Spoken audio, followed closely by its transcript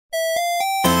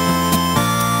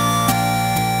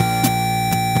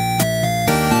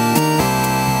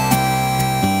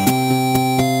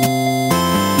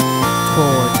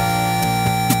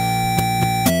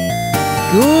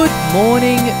Good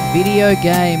morning, video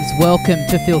games. Welcome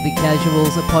to Filthy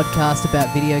Casuals, a podcast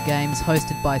about video games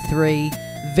hosted by three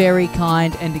very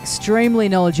kind and extremely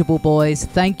knowledgeable boys.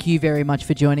 Thank you very much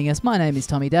for joining us. My name is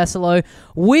Tommy Dasilo.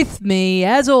 With me,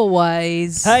 as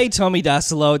always... Hey, Tommy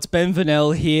Dasilo. It's Ben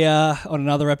Vanel here on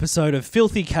another episode of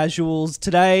Filthy Casuals.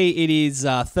 Today it is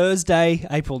Thursday,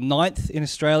 April 9th in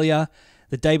Australia,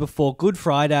 the day before Good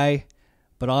Friday,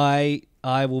 but I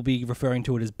will be referring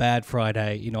to it as Bad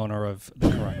Friday in honor of the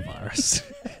coronavirus.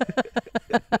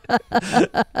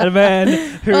 And a man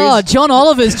who John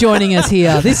Oliver's joining us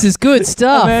here. This is good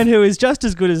stuff. A man who is just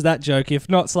as good as that joke, if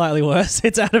not slightly worse.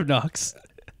 It's Adam Knox.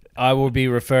 I will be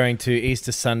referring to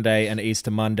Easter Sunday and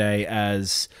Easter Monday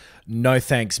as No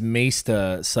Thanks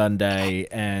Meester Sunday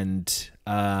and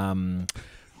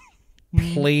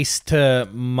please to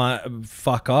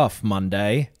fuck off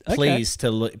Monday. Okay.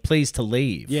 Please to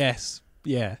leave. Yes.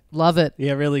 Yeah. Love it.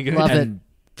 Yeah, really good. Love it. And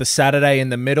the Saturday in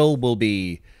the middle will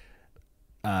be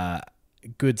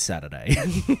Good Saturday,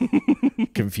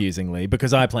 confusingly,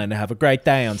 because I plan to have a great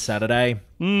day on Saturday.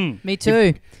 Me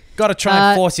too. Got to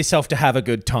try and force yourself to have a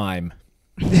good time.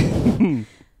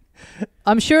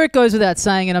 I'm sure it goes without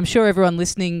saying, and I'm sure everyone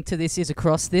listening to this is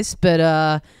across this,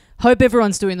 but hope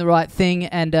everyone's doing the right thing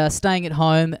and staying at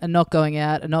home and not going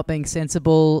out and not being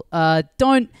sensible.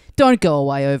 Don't go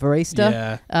away over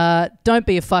Easter. Yeah. Don't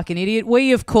be a fucking idiot.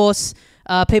 We, of course...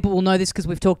 people will know this because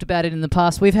we've talked about it in the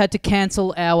past. We've had to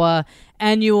cancel our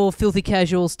annual Filthy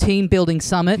Casuals team building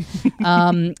summit.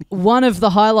 One of the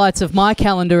highlights of my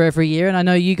calendar every year, and I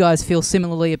know you guys feel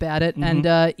similarly about it.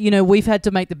 Mm-hmm. And, we've had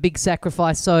to make the big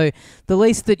sacrifice. So the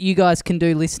least that you guys can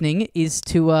do listening is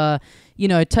to,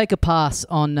 take a pass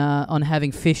on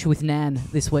having fish with Nan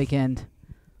this weekend.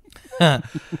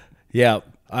 Yeah,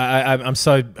 I'm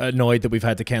so annoyed that we've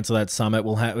had to cancel that summit.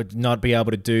 We'll not be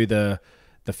able to do the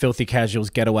Filthy Casuals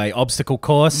Getaway obstacle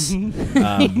course.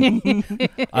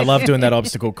 I love doing that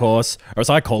obstacle course, or as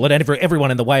I call it,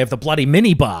 everyone in the way of the bloody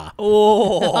minibar.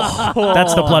 Oh,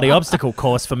 that's the bloody obstacle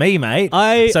course for me, mate.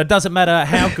 So it doesn't matter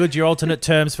how good your alternate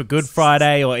terms for Good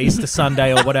Friday or Easter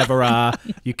Sunday or whatever are,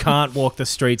 you can't walk the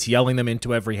streets yelling them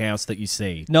into every house that you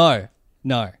see. No.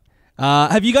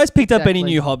 Have you guys picked up any Exactly.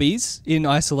 new hobbies in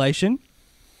isolation?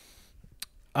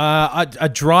 A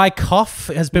dry cough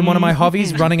has been one of my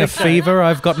hobbies. Running a fever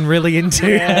I've gotten really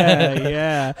into.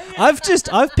 Yeah.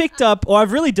 I've picked up, or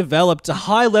I've really developed a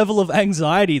high level of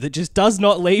anxiety that just does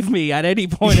not leave me at any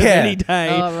point of any day.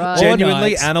 Oh, right. or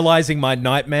Genuinely night. analysing my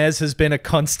nightmares has been a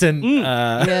constant...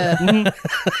 Yeah.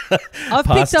 I've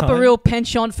picked up a Pastime. real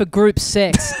penchant for group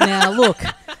sex. Now, look...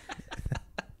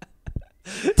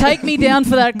 Take me down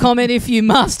for that comment if you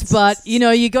must, but,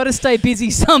 you got to stay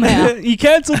busy somehow. You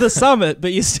cancelled the summit,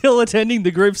 but you're still attending the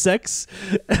group sex.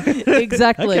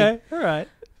 Exactly. Okay, all right.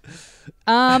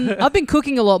 I've been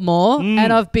cooking a lot more,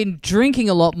 and I've been drinking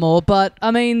a lot more, but,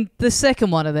 the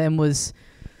second one of them was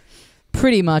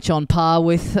pretty much on par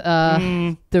with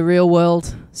the real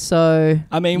world, so,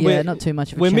 not too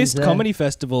much of a We change missed there. Comedy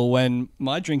Festival when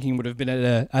my drinking would have been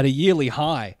at a yearly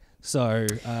high. So,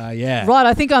 yeah. Right,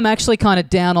 I think I'm actually kind of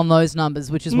down on those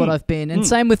numbers, which is what I've been. And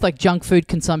same with like junk food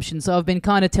consumption. So I've been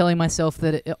kind of telling myself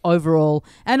that overall,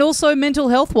 and also mental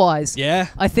health wise, Yeah.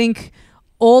 I think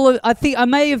I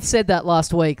may have said that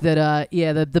last week that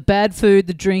the bad food,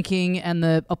 the drinking, and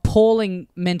the appalling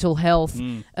mental health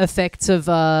effects of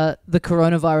the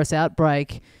coronavirus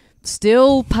outbreak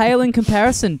still pale in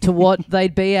comparison to what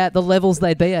they'd be at, the levels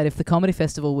they'd be at if the comedy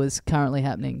festival was currently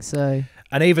happening. So.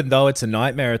 And even though it's a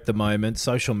nightmare at the moment,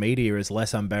 social media is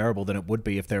less unbearable than it would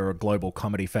be if there were a global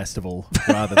comedy festival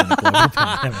rather than a global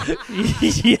pandemic.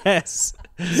 Yes.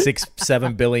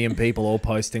 6-7 billion people all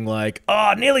posting like,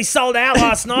 oh, nearly sold out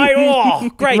last night. Oh,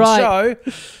 great Right. show.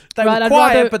 They Right, were I'd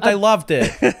quiet, rather- but they loved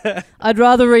it. I'd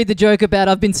rather read the joke about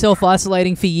I've been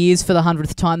self-isolating for years for the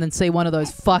 100th time than see one of those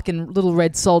fucking little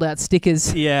red sold-out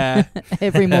stickers Yeah.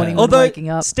 every morning when Although waking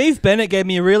up. Steve Bennett gave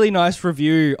me a really nice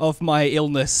review of my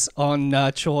illness on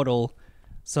Chortle.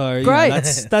 So Great.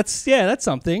 That's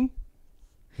something.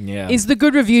 Yeah. Is the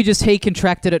good review just he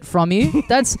contracted it from you?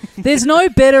 There's no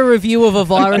better review of a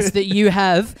virus that you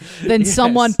have than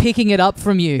someone picking it up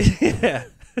from you. Yeah.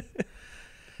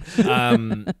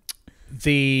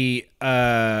 The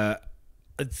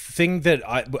thing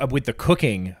that with the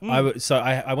cooking,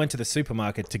 I went to the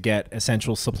supermarket to get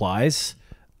essential supplies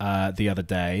the other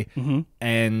day,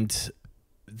 and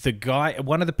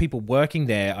one of the people working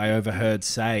there, I overheard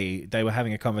say they were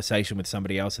having a conversation with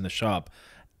somebody else in the shop,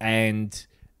 and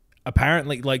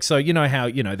apparently, like, so you know how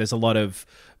there's a lot of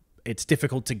it's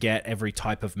difficult to get every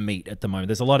type of meat at the moment.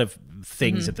 There's a lot of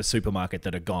things at the supermarket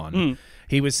that are gone.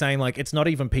 He was saying like it's not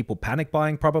even people panic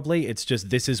buying probably. It's just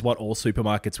this is what all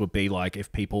supermarkets would be like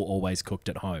if people always cooked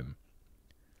at home.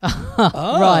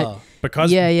 Right.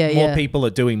 Because more people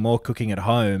are doing more cooking at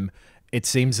home, it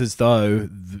seems as though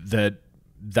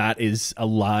that is a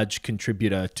large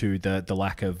contributor to the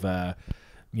lack of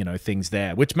things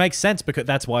there, which makes sense because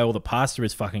that's why all the pasta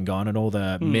is fucking gone and all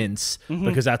the mince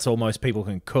because that's all most people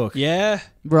can cook. Yeah.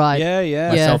 Right.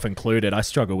 Yeah. Myself included. I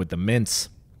struggle with the mince.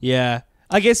 Yeah.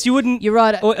 I guess you wouldn't... You're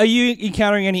right. Are you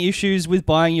encountering any issues with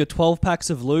buying your 12 packs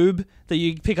of lube that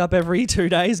you pick up every 2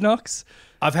 days, Knox?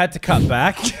 I've had to cut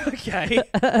back. Okay.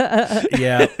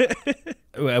 Yeah.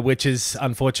 Which is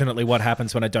unfortunately what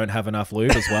happens when I don't have enough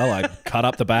lube as well. I cut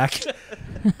up the back.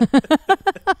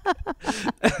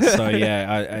 So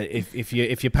yeah, if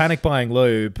you're panic buying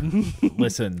lube,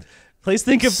 listen. Please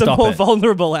think of the Stop more it.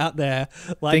 vulnerable out there.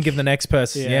 Like, Think of the next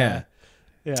person. Yeah. Yeah.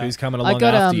 yeah. Who's coming along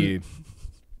got, after you?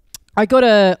 I got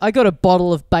a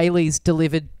bottle of Bailey's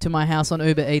delivered to my house on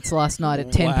Uber Eats last night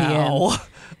at 10 p.m. Wow.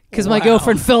 Because my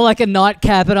girlfriend felt like a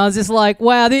nightcap, and I was just like,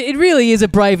 wow, it really is a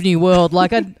brave new world.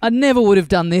 Like, I never would have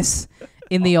done this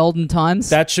in the olden times.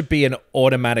 That should be an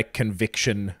automatic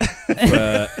conviction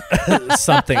for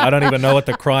something. I don't even know what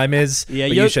the crime is, but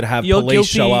you should have police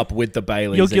show up with the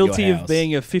Baileys You're at your guilty of house.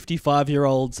 being a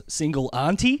 55-year-old single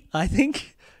auntie, I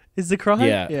think, is the crime.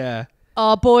 Yeah.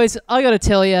 Oh, boys, I got to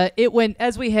tell you, it went,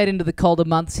 as we head into the colder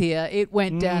months here, it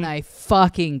went down a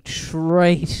fucking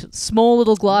treat. Small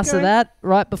little glass of that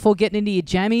right before getting into your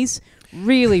jammies.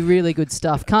 Really, really good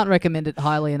stuff. Can't recommend it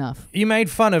highly enough. You made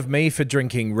fun of me for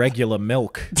drinking regular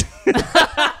milk.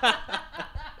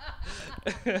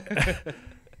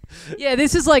 Yeah,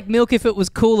 this is like milk if it was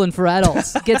cool and for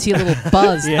adults. It gets you a little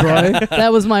buzzed, bro.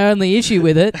 That was my only issue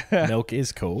with it. Milk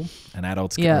is cool, and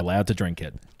adults are allowed to drink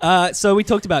it. So we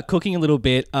talked about cooking a little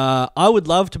bit. I would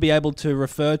love to be able to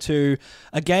refer to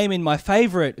a game in my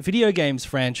favorite video games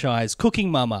franchise, Cooking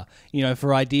Mama,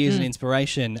 for ideas and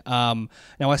inspiration. Now,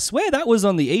 I swear that was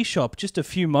on the eShop just a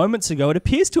few moments ago. It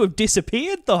appears to have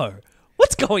disappeared, though.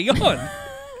 What's going on?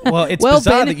 Well, it's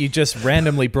bizarre that you just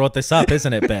randomly brought this up,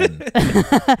 isn't it, Ben?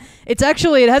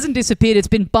 It hasn't disappeared. It's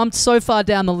been bumped so far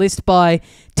down the list by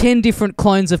 10 different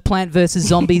clones of Plant vs.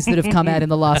 Zombies that have come out in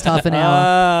the last half an hour.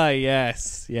 Ah,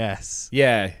 yes.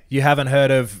 Yeah, you haven't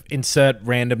heard of insert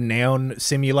random noun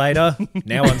simulator?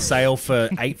 Now on sale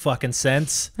for 8 fucking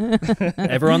cents.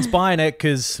 Everyone's buying it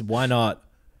because why not?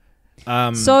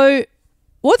 So,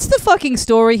 what's the fucking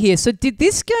story here? So, did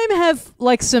this game have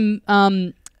like some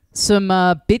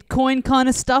Bitcoin kind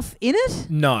of stuff in it?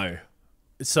 No.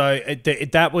 So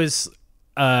that was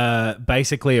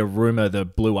basically a rumor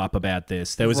that blew up about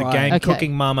this. There was a game,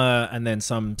 Cooking Mama, and then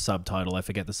some subtitle. I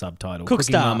forget the subtitle. Cookstar.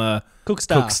 Cooking Mama.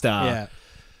 Cookstar. Yeah.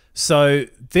 So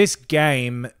this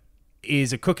game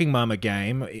is a Cooking Mama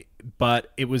game,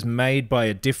 but it was made by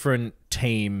a different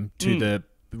team to the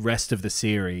rest of the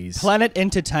series. Planet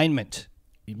Entertainment.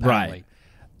 Apparently. Right.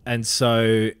 And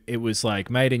so it was like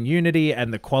made in Unity,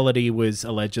 and the quality was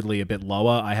allegedly a bit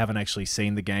lower. I haven't actually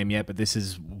seen the game yet, but this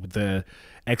is the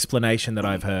explanation that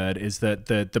I've heard, is that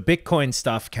the Bitcoin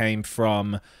stuff came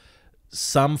from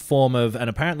some form of, and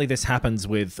apparently this happens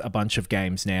with a bunch of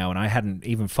games now, and I hadn't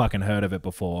even fucking heard of it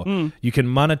before. You can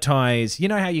monetize, you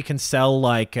know how you can sell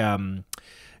like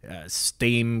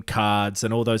Steam cards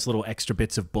and all those little extra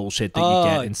bits of bullshit that you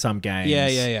get in some games.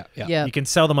 Yeah. You can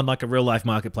sell them on like a real life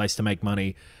marketplace to make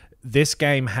money. This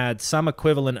game had some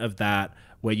equivalent of that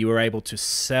where you were able to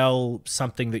sell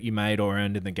something that you made or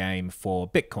earned in the game for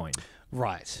Bitcoin.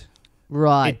 Right.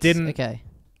 It didn't. Okay.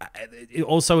 It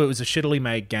was a shittily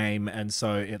made game, and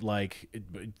so it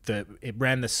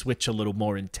ran the Switch a little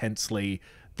more intensely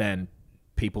than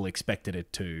people expected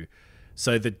it to.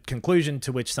 So the conclusion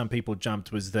to which some people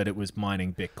jumped was that it was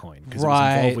mining Bitcoin because it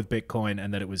was involved with Bitcoin,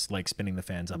 and that it was like spinning the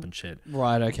fans up and shit.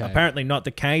 Right, okay. Apparently not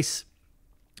the case,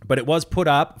 but it was put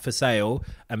up for sale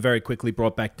and very quickly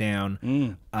brought back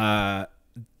down.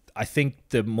 I think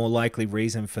the more likely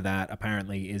reason for that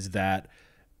apparently is that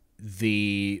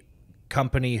the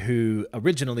company who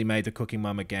originally made the Cooking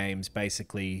Mama games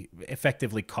basically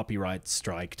effectively copyright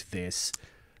striked this,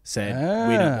 said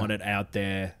we don't want it out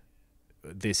there.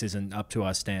 This isn't up to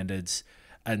our standards,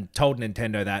 and told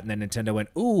Nintendo that, and then Nintendo went,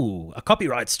 ooh, a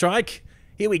copyright strike?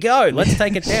 Here we go. Let's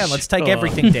take it down. Let's take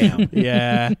everything down.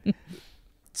 Yeah.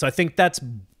 So I think that's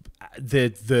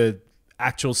the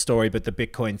actual story, but the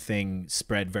Bitcoin thing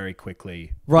spread very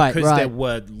quickly. Right, because right. there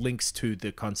were links to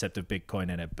the concept of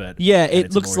Bitcoin in it. But yeah, and it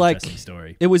it's a looks more like interesting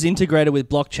story. it was integrated with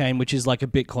blockchain, which is like a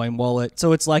Bitcoin wallet.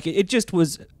 So it's like it just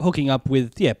was hooking up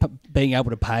with being able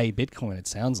to pay Bitcoin. It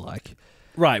sounds like.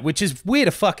 Right, which is weird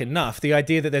as fuck enough. The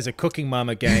idea that there's a Cooking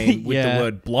Mama game with Yeah. the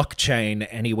word blockchain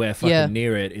anywhere fucking Yeah.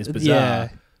 near it is bizarre. Yeah.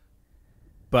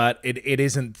 But it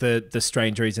isn't the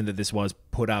strange reason that this was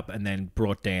put up and then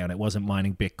brought down. It wasn't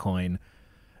mining Bitcoin.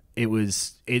 It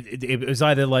was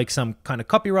either like some kind of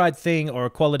copyright thing or a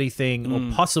quality thing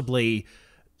or possibly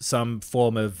some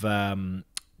form of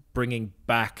bringing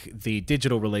back the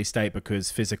digital release date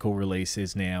because physical release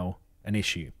is now an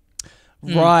issue.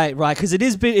 Right, because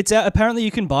it's out, apparently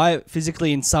you can buy it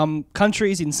physically in some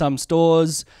countries, in some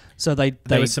stores. So there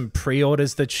were some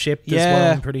pre-orders that shipped as Yeah.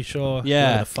 well, I'm pretty sure. Yeah.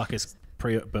 Whatever the fuck is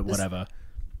but whatever.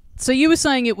 So you were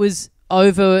saying it was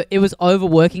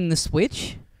overworking the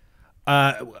Switch?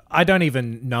 I don't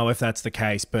even know if that's the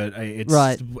case, but it's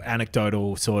Right.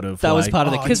 anecdotal sort of. That was like, part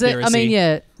of the Because conspiracy. I mean,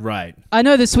 yeah, right. I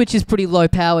know the Switch is pretty low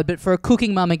powered, but for a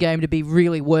Cooking Mama game to be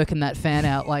really working that fan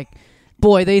out, like,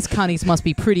 boy, these cunnies must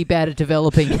be pretty bad at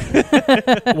developing.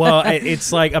 Well,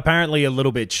 it's like apparently a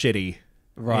little bit shitty.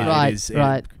 Right. Right, It is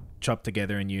right. chopped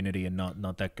together in Unity and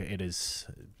not that good. It is,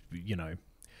 you know.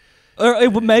 Or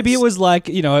maybe it was like,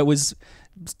 it was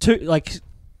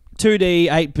 2D,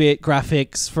 8-bit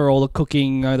graphics for all the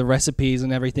cooking, the recipes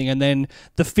and everything, and then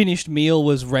the finished meal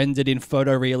was rendered in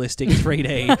photorealistic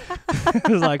 3D. It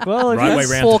was like, well, Right way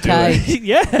that's round to do 4K. it.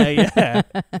 yeah.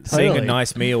 Seeing a Totally.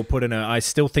 nice meal put in I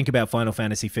still think about Final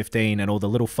Fantasy 15 and all the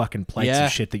little fucking plates Yeah.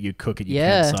 of shit that you cook at your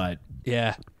Yeah. campsite.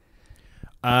 Yeah.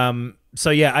 So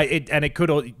yeah, it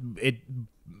could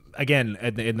again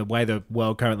in the way the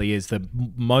world currently is, the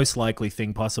most likely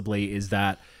thing possibly is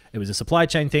that it was a supply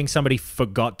chain thing. Somebody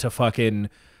forgot to fucking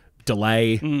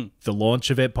delay the launch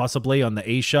of it possibly on the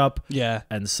eShop. Yeah.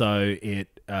 And so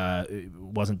it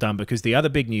wasn't done, because the other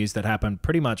big news that happened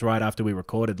pretty much right after we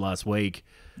recorded last week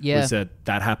Yeah. was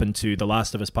that happened to The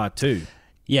Last of Us Part 2.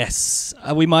 Yes.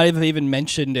 We might have even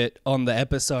mentioned it on the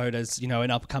episode as,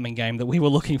 an upcoming game that we were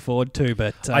looking forward to,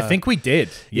 but I think we did.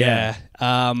 Yeah.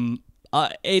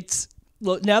 It's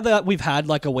look, now that we've had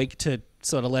like a week to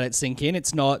sort of let it sink in,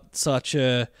 it's not such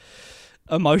a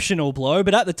emotional blow,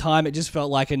 but at the time it just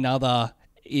felt like another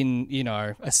in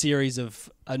a series of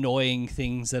annoying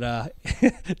things that are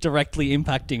directly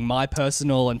impacting my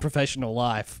personal and professional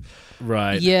life.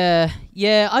 Right. Yeah.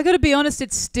 I got to be honest.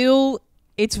 It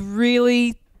is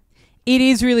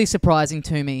really surprising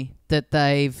to me that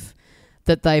they've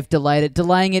delayed it,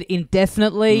 delaying it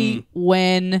indefinitely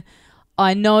when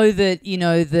I know that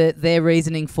that their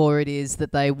reasoning for it is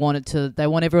that they want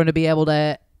everyone to be able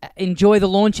to enjoy the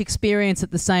launch experience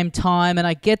at the same time, and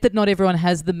I get that not everyone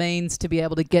has the means to be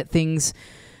able to get things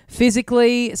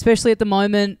physically, especially at the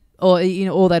moment, or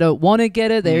or they don't want to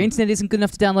get it, their internet isn't good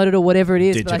enough to download it or whatever it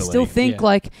is. But I still think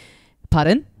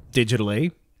pardon?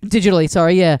 Digitally,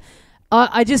 sorry, yeah.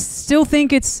 I just still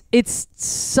think it's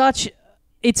such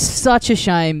a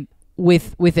shame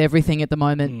with everything at the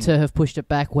moment to have pushed it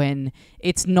back when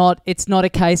it's not a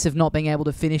case of not being able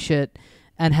to finish it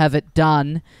and have it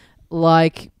done.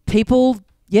 Like people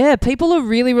are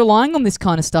really relying on this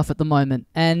kind of stuff at the moment,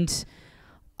 and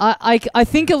I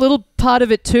think a little part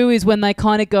of it too is when they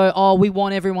kind of go, oh, we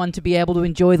want everyone to be able to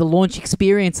enjoy the launch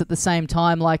experience at the same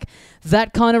time. Like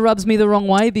that kind of rubs me the wrong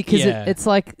way, because it's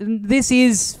like, this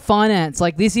is finance.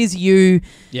 Like this is you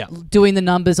doing the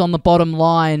numbers on the bottom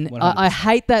line. I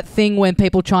hate that thing when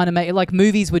people trying to make it like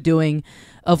movies were doing,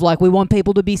 of like, we want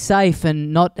people to be safe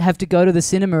and not have to go to the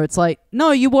cinema. It's like,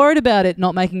 no, you're worried about it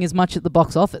not making as much at the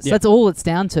box office. That's all it's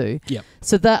down to. Yep.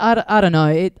 So that I don't know.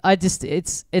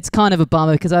 It's kind of a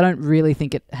bummer, because I don't really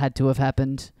think it had to have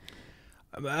happened.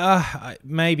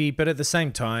 Maybe, but at the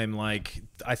same time, like,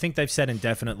 I think they've said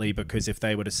indefinitely, because if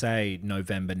they were to say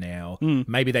November now,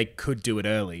 maybe they could do it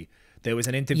early. There was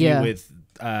an interview with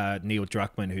Neil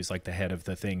Druckmann, who's like the head of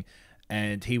the thing,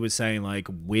 and he was saying, like,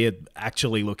 we're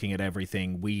actually looking at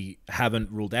everything. We haven't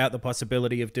ruled out the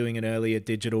possibility of doing an earlier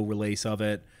digital release of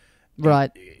it. Right.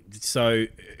 So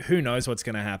who knows what's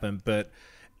going to happen, but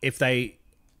if they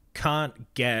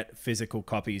can't get physical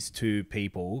copies to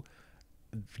people,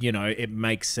 it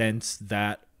makes sense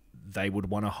that they would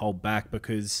want to hold back,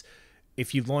 because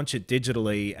if you launch it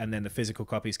digitally and then the physical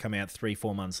copies come out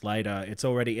 3-4 months later, it's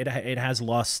already it has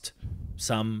lost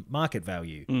some market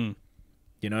value.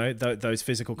 Those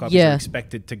physical copies are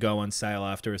expected to go on sale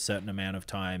after a certain amount of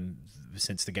time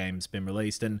since the game's been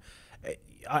released. And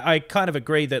I kind of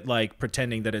agree that, like,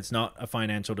 pretending that it's not a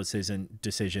financial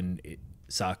decision it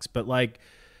sucks, but like,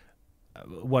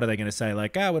 what are they going to say?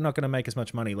 Like, we're not going to make as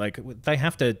much money. Like, they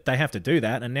have to do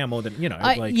that, and now more than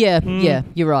yeah,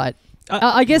 you're right.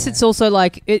 I guess it's also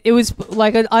like it was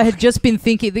like I had just been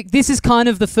thinking this is kind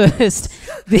of the first.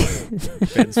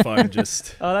 Ben's phone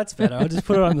just. Oh, that's better. I'll just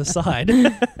put it on the side.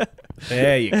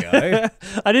 There you go.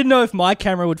 I didn't know if my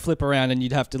camera would flip around and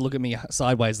you'd have to look at me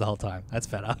sideways the whole time. That's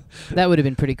better. That would have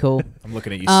been pretty cool. I'm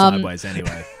looking at you sideways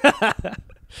anyway.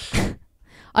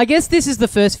 I guess this is the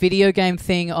first video game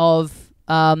thing of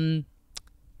coronavirus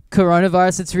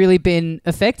that's really been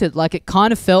affected. Like, it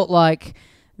kind of felt like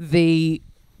the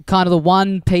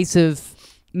one piece of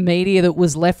media that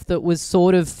was left that was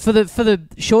sort of, for the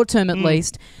short term at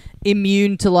least,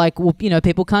 immune to, like, well, you know,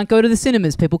 people can't go to the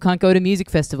cinemas, people can't go to music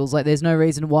festivals. Like, there's no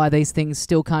reason why these things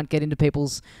still can't get into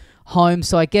people's homes.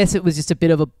 So I guess it was just a bit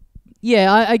of a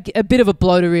bit of a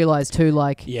blow to realize too.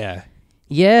 Like,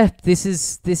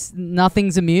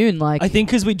 nothing's immune. Like, I think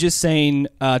because we'd just seen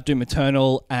Doom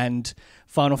Eternal and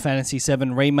Final Fantasy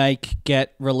VII Remake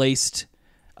get released.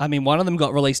 I mean, one of them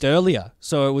got released earlier,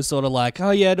 so it was sort of like,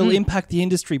 oh yeah, it'll impact the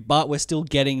industry, but we're still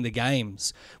getting the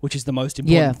games, which is the most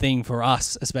important thing for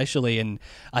us, especially. And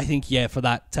I think, for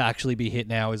that to actually be hit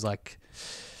now is like,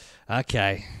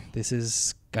 okay, this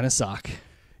is gonna suck.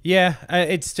 Yeah,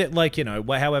 it's like, you know,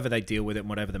 however they deal with it and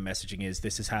whatever the messaging is,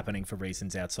 this is happening for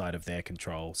reasons outside of their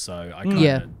control. So I kind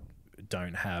of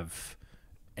don't have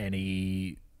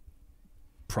any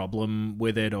problem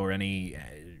with it or any,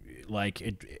 like,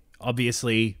 it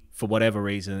obviously, for whatever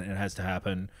reason it has to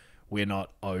happen, we're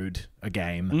not owed a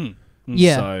game.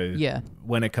 So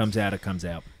when it comes out, it comes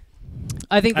out.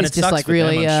 I think it's just like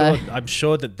really... I'm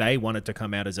sure that they want it to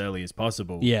come out as early as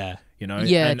possible. Yeah. You know?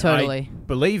 Yeah, and totally. I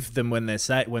believe them when they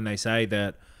say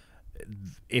that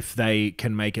if they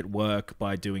can make it work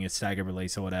by doing a staggered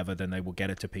release or whatever, then they will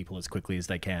get it to people as quickly as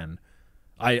they can.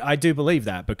 I do believe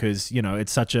that because, you know,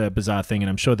 it's such a bizarre thing, and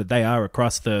I'm sure that they are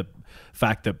across the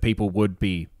fact that people would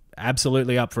be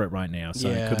absolutely up for it right now. So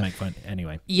it could make fun.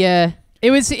 Anyway. Yeah.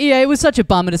 It was such a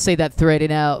bummer to see that thread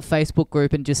in our Facebook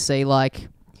group and just see, like,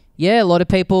 a lot of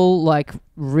people, like,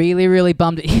 really, really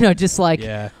bummed, you know, just like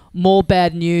more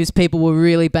bad news. People were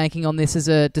really banking on this as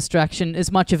a distraction,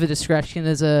 as much of a distraction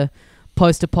as a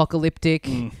post-apocalyptic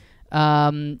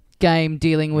game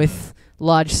dealing with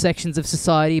large sections of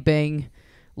society being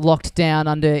locked down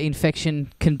under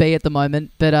infection can be at the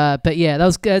moment. But yeah,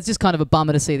 it's just kind of a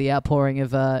bummer to see the outpouring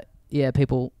of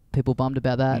people bummed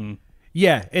about that.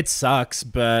 Yeah, it sucks,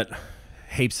 but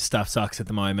heaps of stuff sucks at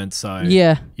the moment. So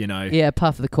you know,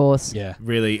 par for the course. Yeah,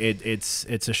 really, it's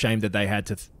a shame that they had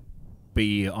to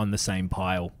be on the same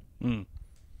pile.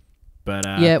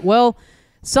 But well,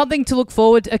 something to look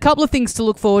forward. A couple of things to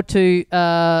look forward to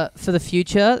for the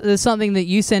future. There's something that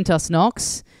you sent us,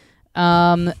 Knox.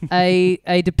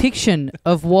 A depiction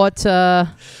of what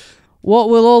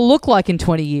we'll all look like in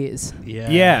 20 years.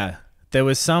 Yeah. There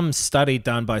was some study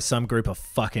done by some group of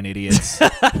fucking idiots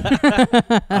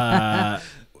that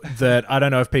I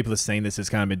don't know if people have seen this. It's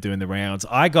kind of been doing the rounds.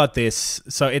 I got this.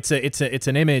 So it's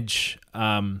an image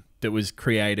that was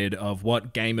created of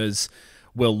what gamers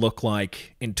will look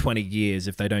like in 20 years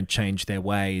if they don't change their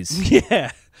ways.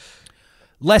 Yeah.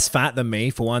 Less fat than me,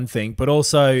 for one thing, but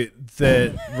also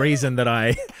the reason that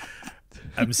I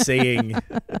am seeing...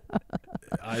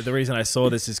 the reason I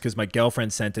saw this is because my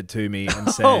girlfriend sent it to me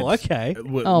and said... Oh, okay.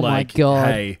 Oh, my God.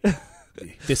 Hey,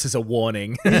 this is a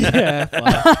warning. Yeah.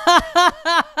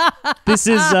 This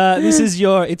is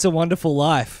your It's a Wonderful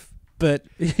Life, but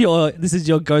this is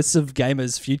your Ghosts of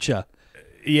Gamers future.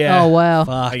 Yeah. Oh, wow.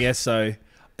 Fuck. I guess so.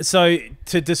 So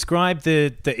to describe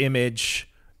the image,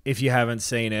 if you haven't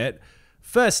seen it...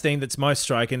 First thing that's most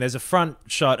striking, there's a front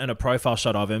shot and a profile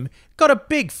shot of him. Got a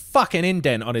big fucking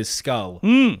indent on his skull.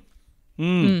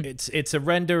 It's a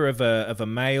render of a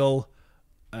male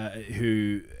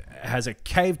who has a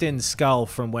caved-in skull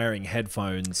from wearing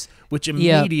headphones, which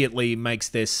immediately makes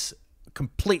this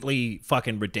completely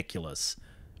fucking ridiculous.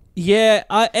 Yeah,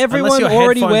 everyone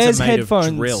already wears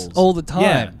headphones all the time,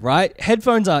 Yeah. right?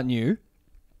 Headphones aren't new.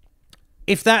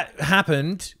 If that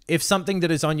happened, if something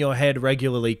that is on your head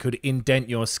regularly could indent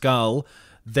your skull,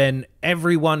 then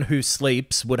everyone who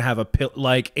sleeps would have a pill.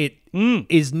 Like, it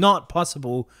is not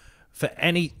possible for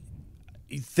any...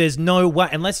 There's no way...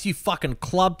 Unless you fucking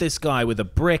club this guy with a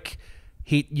brick,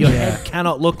 your head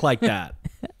cannot look like that.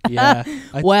 Yeah.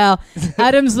 Wow.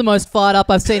 Adam's the most fired up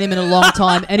I've seen him in a long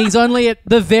time, and he's only at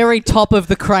the very top of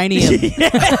the cranium.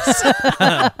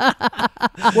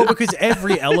 Well, because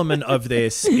every element of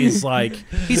this is like...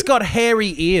 He's got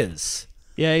hairy ears.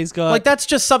 Yeah, he's got Like, that's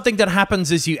just something that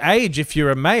happens as you age if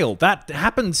you're a male. That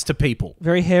happens to people.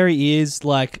 very hairy ears.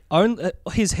 Like,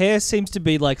 his hair seems to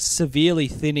be like severely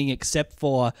thinning, except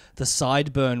for the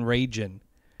sideburn region.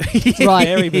 Right.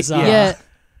 Very bizarre. Yeah.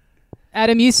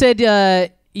 Adam, you said you're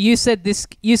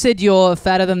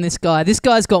fatter than this guy. This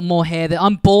guy's got more hair.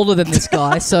 I'm balder than this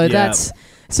guy. So Yeah.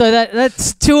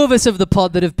 that's two of us of the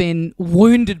pod that have been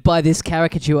wounded by this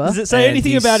caricature. Does it say And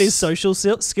anything he's- about his social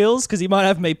skills? Because he might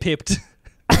have me pipped.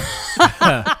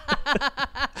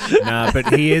 Nah,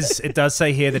 but it does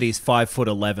say here that he's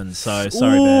 5'11", so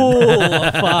sorry, Ooh,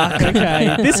 man. fuck.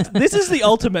 Okay, this is the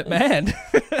ultimate man.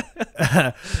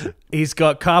 He's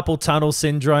got carpal tunnel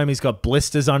syndrome. He's got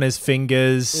blisters on his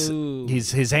fingers. Ooh.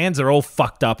 His hands are all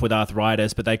fucked up with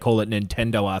arthritis, but they call it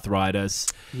Nintendo arthritis.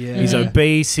 Yeah. He's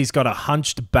obese. He's got a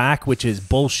hunched back, which is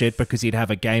bullshit because he'd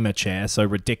have a gamer chair, so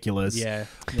ridiculous. Yeah.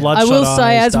 Bloodshot I will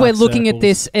say, eyes, as we're dark looking at circles.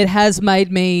 this, it has made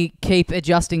me keep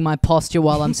adjusting my posture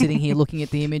while I'm sitting here looking at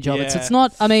the image of it. So Yeah. it's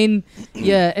not, I mean,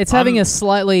 yeah, it's having a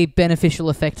slightly beneficial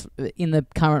effect in the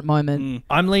current moment.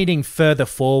 I'm leaning further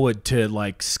forward to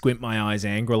like squint my eyes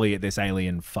angrily at this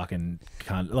alien fucking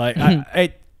cunt. Like,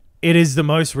 it is the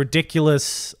most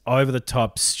ridiculous, over the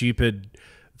top, stupid.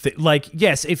 Like,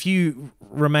 yes, if you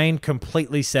remain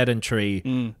completely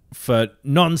sedentary for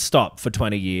non-stop for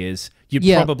 20 years, you'd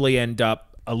probably end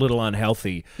up a little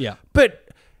unhealthy. Yeah. But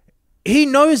he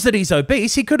knows that he's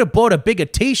obese. He could have bought a bigger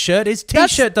T-shirt. His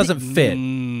T-shirt doesn't fit.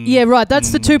 Yeah, right.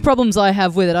 That's the two problems I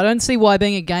have with it. I don't see why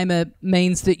being a gamer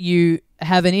means that you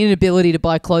have an inability to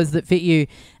buy clothes that fit you.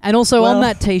 And also on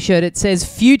that T-shirt, it says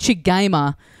 "Future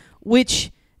Gamer,"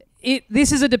 which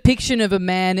this is a depiction of a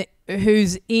man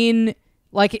who's in.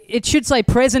 Like, it should say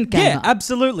present gamer. Yeah,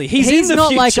 absolutely. He's He's in the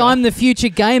not future. like, I'm the future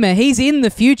gamer. He's in the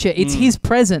future. It's his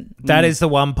present. That is the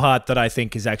one part that I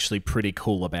think is actually pretty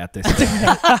cool about this thing,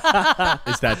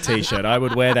 is that T-shirt. I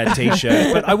would wear that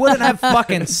T-shirt, but I wouldn't have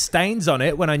fucking stains on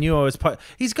it when I knew I was...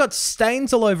 He's got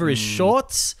stains all over his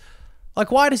shorts.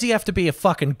 Like, why does he have to be a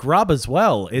fucking grub as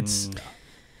well? It's...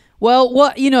 Well,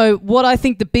 what I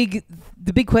think the big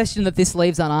question that this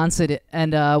leaves unanswered,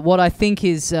 and what I think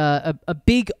is a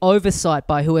big oversight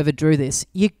by whoever drew this,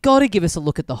 you got to give us a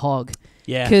look at the hog.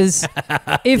 Yeah. Because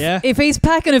if he's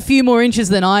packing a few more inches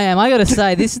than I am, I got to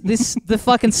say the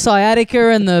fucking sciatica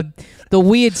and the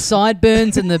weird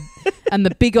sideburns and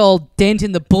the big old dent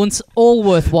in the bunts, all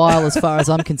worthwhile as far as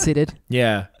I'm considered.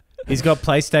 Yeah. He's got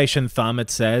PlayStation thumb,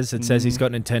 it says. It says he's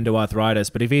got Nintendo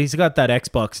arthritis. But if he's got that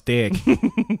Xbox dick,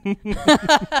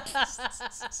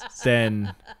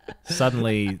 then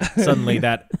suddenly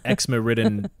that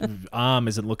eczema-ridden arm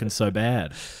isn't looking so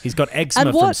bad. He's got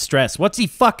eczema from stress. What's he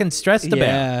fucking stressed about?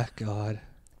 Yeah, God.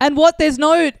 And there's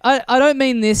no... I don't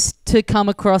mean this to come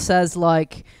across as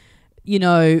like,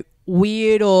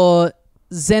 weird or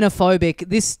xenophobic.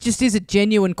 This just is a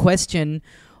genuine question.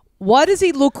 Why does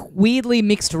he look weirdly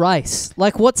mixed race?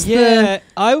 Like, what's I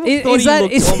thought is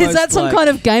that some like, kind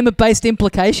of gamer-based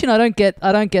implication? I don't get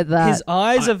that. His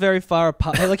eyes are very far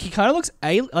apart. Like, he kind of looks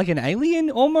like an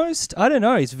alien almost. I don't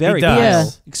know. He's very He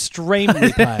does. pale.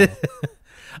 Extremely pale.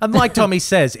 And like Tommy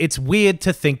says, it's weird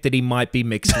to think that he might be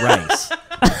mixed race.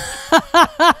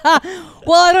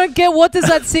 Well, I don't get what's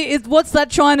that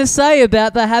trying to say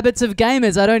about the habits of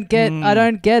gamers? I don't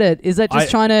get it. Is that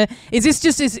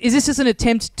just is this just an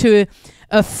attempt to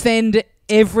offend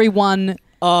everyone?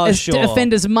 Sure.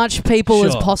 Offend as much people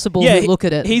as possible who look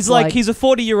at it. He's he's a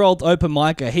 40-year-old open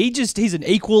micer. He's an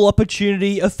equal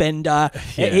opportunity offender.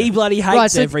 Yeah. He bloody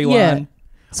hates everyone. Yeah.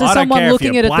 So I don't someone care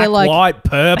looking if at you're it, they're black, like, white,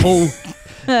 purple.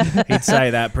 He'd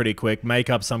say that pretty quick. Make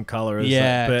up some color.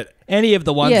 Yeah. But any of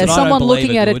the ones yeah, that I someone don't believe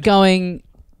looking are at good. it going,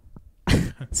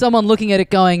 someone looking at it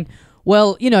going,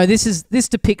 well, this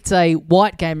depicts a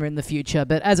white gamer in the future,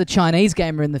 but as a Chinese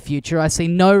gamer in the future, I see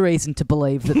no reason to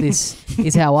believe that this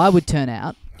is how I would turn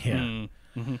out. yeah.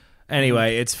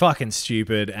 Anyway, it's fucking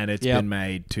stupid, and it's been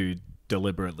made to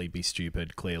deliberately be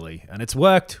stupid, clearly. And it's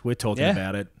worked. We're talking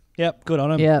about it. Yep, good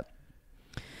on him. Yeah.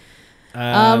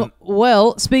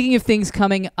 Well, speaking of things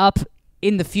coming up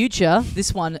in the future,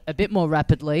 this one a bit more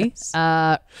rapidly,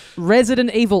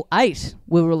 Resident Evil 8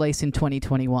 will release in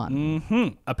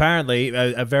 2021. Apparently,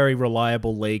 a very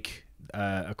reliable leak,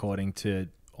 according to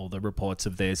all the reports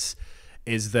of this,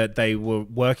 is that they were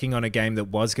working on a game that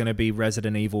was going to be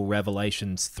Resident Evil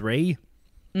Revelations 3.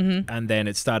 And then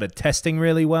it started testing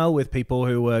really well with people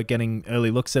who were getting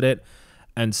early looks at it.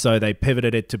 And so they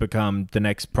pivoted it to become the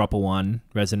next proper one,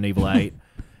 Resident Evil 8.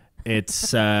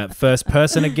 It's first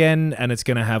person again, and it's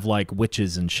going to have like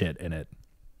witches and shit in it.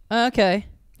 Okay.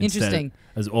 Interesting.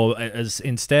 As well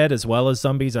as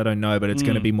zombies, I don't know, but it's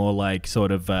going to be more like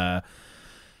sort of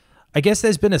I guess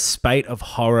there's been a spate of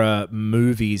horror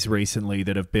movies recently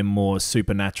that have been more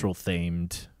supernatural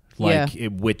themed. Like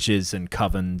witches and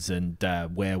covens and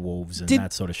werewolves and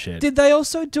that sort of shit. Did they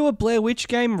also do a Blair Witch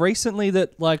game recently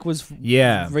that like was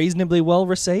reasonably well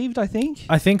received, I think?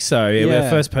 I think so. The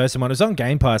first person one. It was on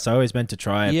Game Pass. I always meant to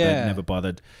try it, but never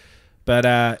bothered. But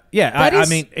I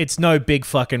mean, it's no big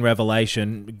fucking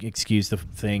revelation, excuse the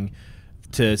thing,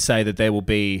 to say that there will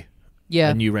be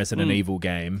a new Resident Evil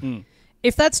game.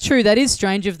 If that's true, that is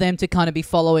strange of them to kind of be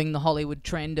following the Hollywood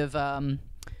trend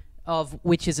of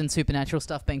witches and supernatural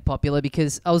stuff being popular,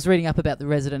 because I was reading up about the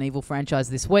Resident Evil franchise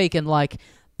this week, and like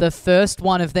the first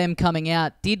one of them coming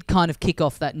out did kind of kick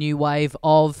off that new wave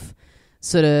of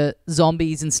sort of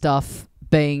zombies and stuff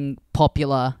being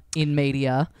popular in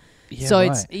media. Yeah, so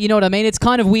it's, you know what I mean? It's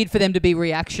kind of weird for them to be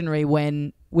reactionary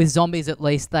when, with zombies at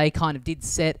least, they kind of did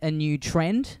set a new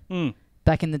trend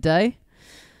back in the day.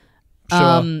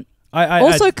 Sure.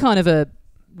 Also kind of a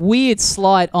weird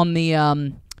slight on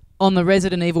the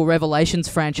Resident Evil Revelations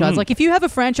franchise. Like, if you have a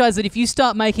franchise that if you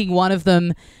start making one of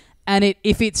them and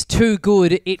if it's too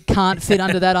good, it can't fit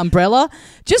under that umbrella,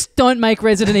 just don't make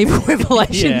Resident Evil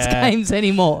Revelations games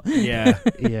anymore.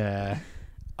 Yeah.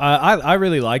 I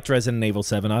really liked Resident Evil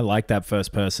 7. I liked that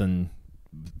first-person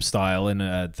style and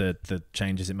the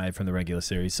changes it made from the regular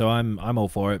series. So I'm all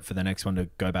for it for the next one to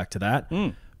go back to that.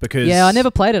 Because I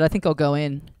never played it. I think I'll go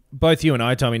in. Both you and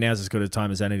I, Tommy, now's as good a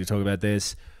time as any to talk about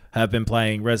this, have been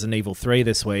playing Resident Evil 3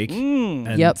 this week. And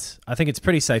I think it's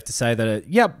pretty safe to say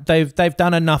that, they've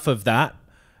done enough of that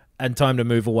and time to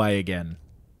move away again.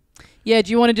 Yeah,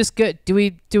 do you want to just go...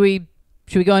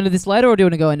 Should we go into this later or do you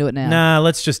want to go into it now? Nah,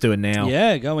 let's just do it now.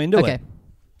 Yeah, go into it. Okay,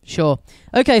 sure.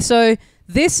 Okay, so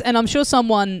this, and I'm sure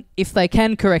someone, if they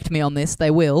can correct me on this, they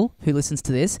will, who listens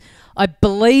to this. I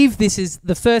believe this is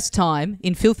the first time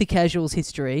in Filthy Casual's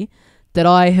history that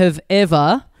I have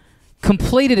ever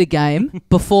completed a game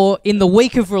in the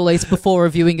week of release before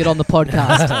reviewing it on the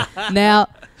podcast. Now,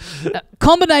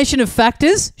 combination of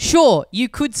factors, sure, you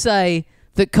could say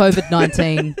that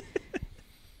COVID-19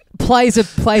 plays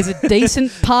a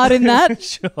decent part in that.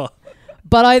 Sure.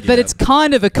 But it's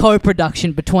kind of a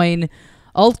co-production between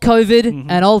old COVID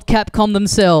and old Capcom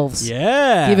themselves.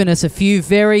 Yeah. Giving us a few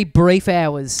very brief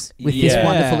hours with this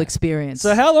wonderful experience.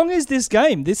 So how long is this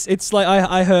game? It's like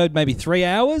I heard maybe 3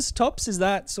 hours tops. Is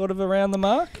that sort of around the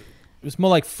mark? It was more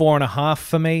like 4.5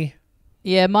 for me.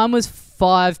 Yeah, mine was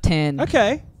 5:10.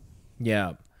 Okay.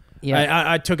 Yeah.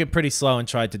 I took it pretty slow and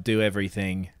tried to do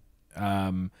everything.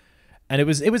 And it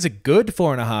was a good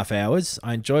 4.5 hours.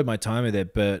 I enjoyed my time with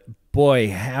it, but boy,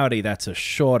 howdy, that's a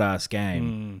short-ass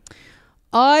game.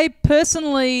 I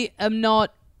personally am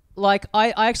not, like,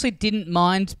 I actually didn't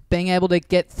mind being able to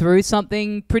get through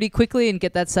something pretty quickly and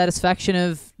get that satisfaction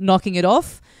of knocking it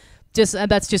off.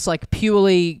 And that's just like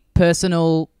purely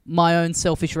personal, my own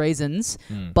selfish reasons.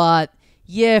 But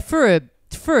yeah, for a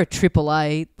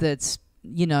AAA that's,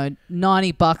 you know,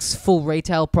 $90 full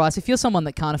retail price, if you're someone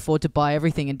that can't afford to buy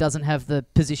everything and doesn't have the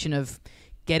position of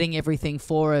getting everything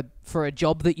for a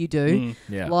job that you do,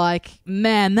 like,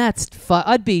 man, that's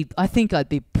I think I'd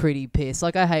be pretty pissed.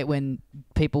 Like, I hate when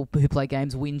people who play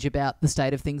games whinge about the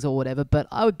state of things or whatever, but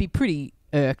I would be pretty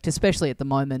irked, especially at the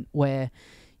moment where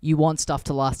you want stuff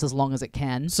to last as long as it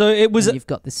can. So you've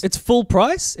got this. It's full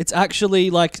price. It's actually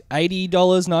like $80,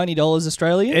 $90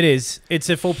 Australian. It is. It's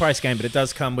a full price game, but it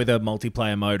does come with a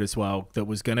multiplayer mode as well. That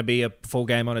was going to be a full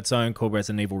game on its own called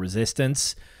Resident Evil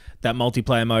Resistance. That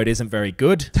multiplayer mode isn't very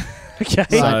good. Okay.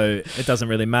 So it doesn't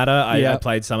really matter. I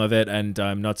played some of it and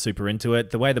I'm not super into it.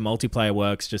 The way the multiplayer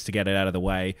works, just to get it out of the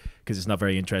way, because it's not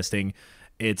very interesting,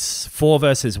 it's 4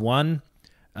 versus 1.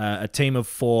 A team of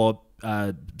 4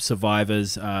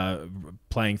 survivors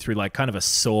playing through like kind of a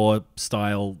Saw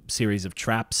style series of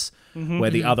traps where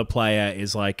the other player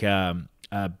is like a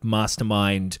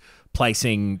mastermind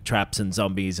placing traps and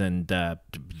zombies and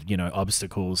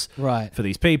obstacles for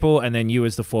these people, and then you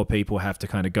as the 4 people have to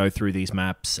kind of go through these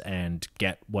maps and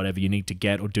get whatever you need to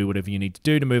get or do whatever you need to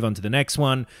do to move on to the next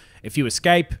one. If you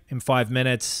escape in 5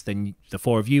 minutes, then the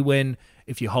 4 of you win.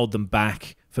 If you hold them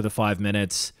back for the 5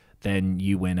 minutes, then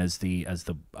you win as the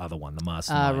other one, the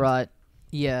mastermind. Right.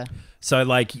 Yeah. So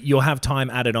like you'll have time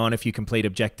added on if you complete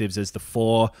objectives as the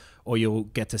 4, or you'll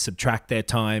get to subtract their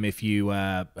time if you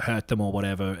hurt them or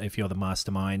whatever if you're the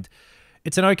mastermind.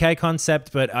 It's an okay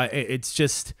concept, but it's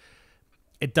just,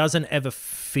 it doesn't ever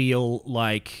feel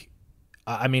like,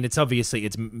 I mean, it's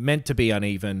meant to be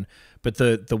uneven, but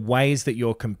the ways that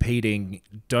you're competing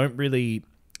don't really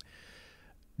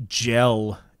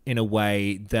gel in a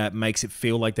way that makes it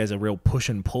feel like there's a real push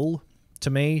and pull to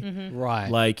me. Right.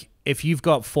 Like if you've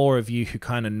got 4 of you who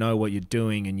kind of know what you're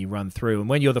doing and you run through, and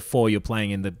when you're the 4, you're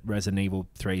playing in the Resident Evil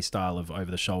 3 style of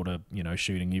over-the-shoulder,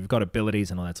 shooting. You've got abilities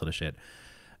and all that sort of shit.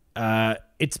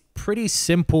 It's pretty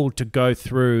simple to go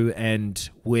through and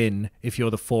win if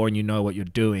you're the 4 and you know what you're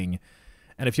doing.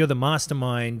 And if you're the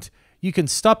mastermind, you can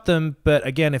stop them, but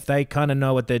again, if they kind of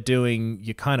know what they're doing,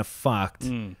 you're kind of fucked.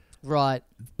 Right.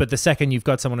 But the second you've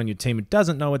got someone on your team who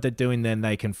doesn't know what they're doing, then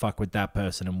they can fuck with that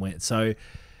person and win. So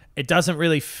it doesn't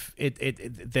really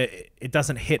it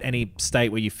doesn't hit any state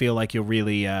where you feel like you're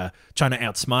really trying to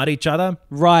outsmart each other.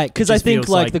 Right, because I think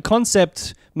like the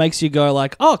concept makes you go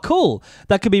like, oh, cool,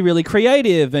 that could be really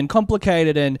creative and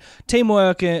complicated and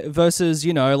teamwork versus,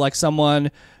 like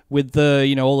someone with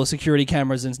the, all the security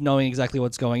cameras and knowing exactly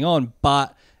what's going on.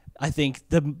 But I think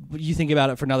you think about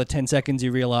it for another 10 seconds,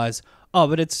 you realize, oh,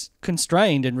 but it's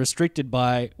constrained and restricted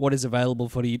by what is available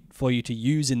for you to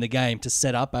use in the game to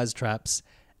set up as traps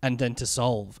and then to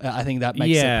solve. I think that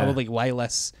makes it probably way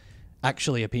less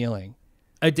actually appealing.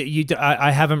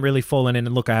 I haven't really fallen in,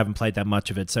 and look, I haven't played that much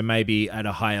of it, so maybe at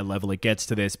a higher level it gets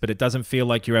to this, but it doesn't feel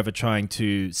like you're ever trying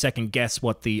to second guess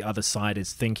what the other side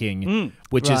is thinking,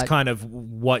 which is kind of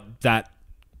what that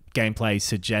gameplay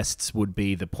suggests would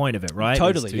be the point of it, right?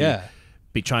 Totally, yeah.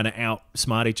 Be trying to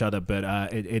outsmart each other,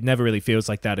 but it never really feels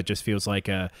like that. It just feels like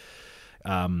a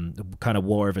kind of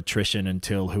war of attrition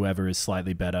until whoever is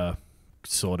slightly better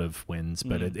sort of wins,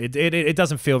 but it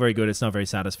doesn't feel very good. It's not very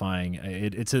satisfying.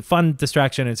 It's a fun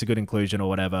distraction. It's a good inclusion or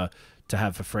whatever to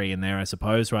have for free in there, I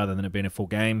suppose, rather than it being a full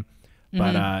game.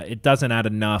 But it doesn't add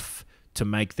enough to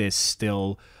make this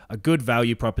still a good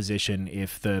value proposition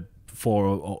if the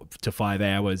 4 to 5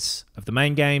 hours of the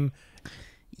main game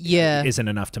isn't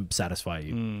enough to satisfy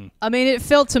you. I mean, it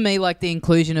felt to me like the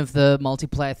inclusion of the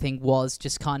multiplayer thing was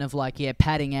just kind of like,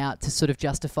 padding out to sort of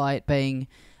justify it being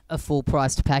a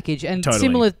full-priced package. And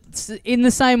similar, in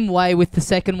the same way with the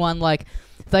second one, like,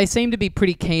 they seem to be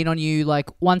pretty keen on you, like,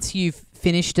 once you've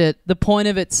finished it, the point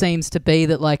of it seems to be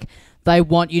that, like, they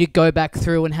want you to go back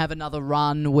through and have another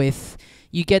run with...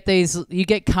 You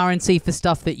get currency for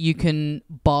stuff that you can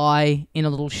buy in a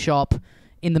little shop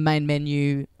in the main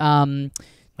menu. Like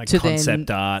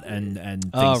concept art and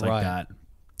things like that.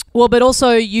 Well, but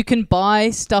also you can buy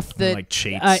stuff that like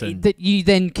cheats that you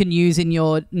then can use in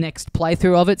your next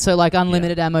playthrough of it. So like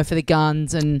unlimited ammo for the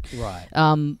guns and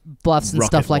buffs and rocket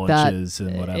stuff like that.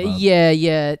 And whatever.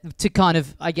 Yeah, to kind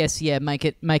of make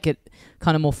it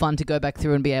kind of more fun to go back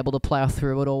through and be able to plow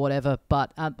through it or whatever.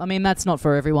 But I mean, that's not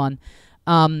for everyone.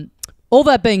 All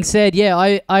that being said,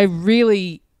 I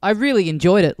really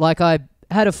enjoyed it. Like, I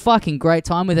had a fucking great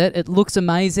time with it. It looks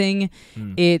amazing.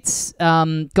 It's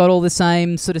got all the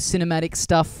same sort of cinematic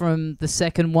stuff from the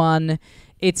second one.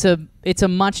 It's a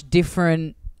much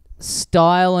different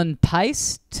style and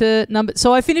pace to number.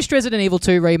 So I finished Resident Evil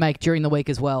 2 Remake during the week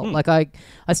as well. Like, I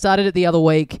started it the other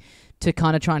week to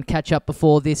kind of try and catch up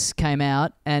before this came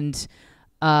out, and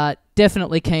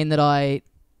definitely keen that I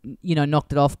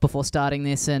knocked it off before starting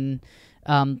this and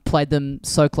played them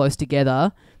so close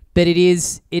together. But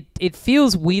it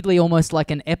feels weirdly almost like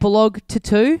an epilogue to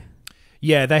 2.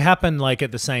 Yeah, they happen like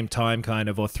at the same time, kind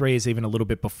of, or 3 is even a little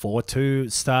bit before 2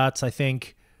 starts, I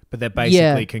think. But they're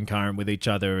basically concurrent with each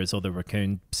other as all the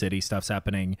Raccoon City stuff's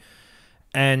happening.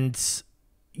 And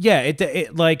yeah,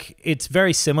 it's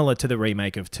very similar to the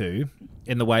remake of 2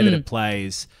 in the way that it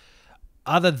plays,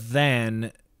 other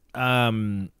than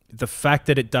the fact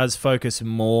that it does focus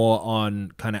more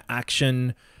on kind of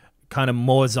action. Kind of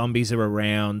more zombies are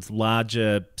around,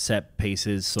 larger set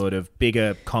pieces, sort of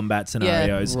bigger combat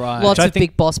scenarios. Yeah, right. Lots of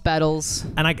big boss battles.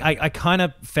 And I kind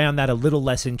of found that a little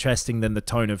less interesting than the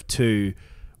tone of 2,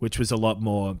 which was a lot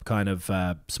more kind of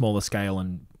smaller scale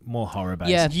and more horror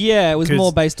based. Yeah, it was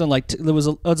more based on like there was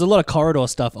a lot of corridor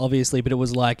stuff, obviously, but it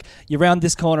was like you're around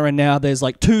this corner and now there's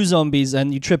like 2 zombies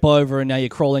and you trip over and now you're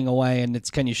crawling away and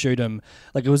it's can you shoot them?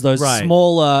 Like it was those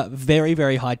smaller, very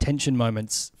very high tension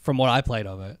moments from what I played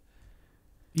of it.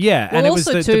 Yeah, and it was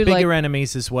the bigger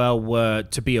enemies as well were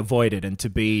to be avoided and to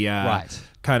be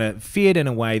kind of feared in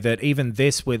a way that even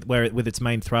this, with its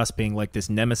main thrust being like this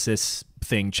nemesis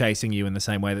thing chasing you in the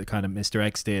same way that kind of Mr.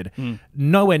 X did,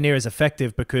 nowhere near as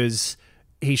effective because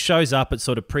he shows up at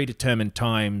sort of predetermined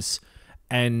times,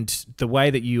 and the way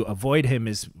that you avoid him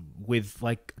is with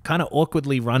like kind of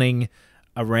awkwardly running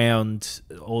around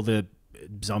all the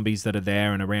zombies that are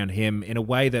there and around him in a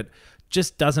way that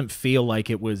just doesn't feel like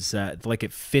it was like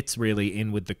it fits really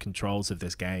in with the controls of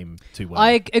this game too well.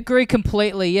 I agree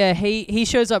completely. Yeah, he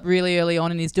shows up really early on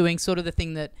and he's doing sort of the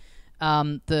thing that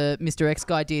the Mr. X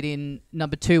guy did in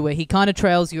number 2, where he kind of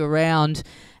trails you around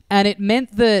and it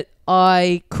meant that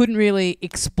I couldn't really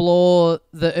explore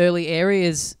the early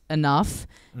areas enough,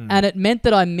 and it meant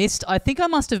that I think I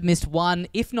must have missed one,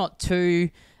 if not two,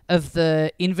 of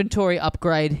the inventory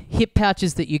upgrade hip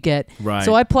pouches that you get. Right.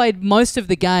 So I played most of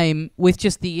the game with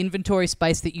just the inventory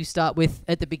space that you start with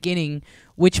at the beginning,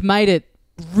 which made it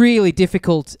really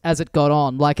difficult as it got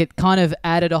on. Like, it kind of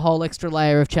added a whole extra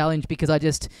layer of challenge because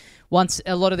once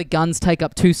a lot of the guns take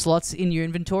up 2 slots in your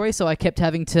inventory, so I kept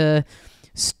having to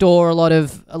store a lot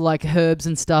of like herbs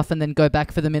and stuff and then go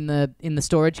back for them in the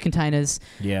storage containers.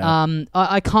 Yeah.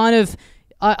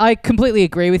 I completely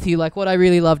agree with you. Like, what I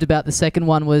really loved about the second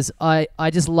one was I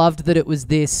just loved that it was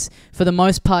this. For the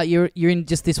most part, you're in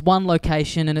just this one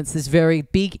location, and it's this very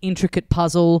big, intricate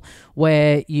puzzle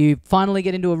where you finally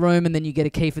get into a room, and then you get a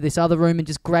key for this other room, and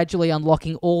just gradually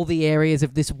unlocking all the areas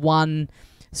of this one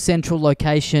central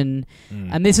location.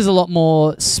 And this is a lot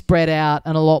more spread out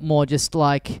and a lot more just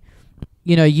like,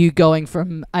 you know, you going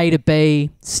from A to B,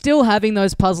 still having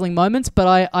those puzzling moments,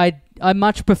 but I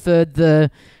much preferred the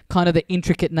kind of the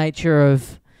intricate nature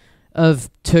of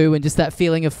 2, and just that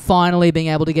feeling of finally being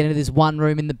able to get into this one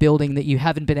room in the building that you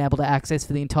haven't been able to access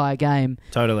for the entire game.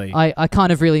 Totally. I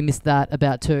kind of really missed that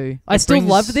about 2. I still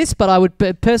loved this, but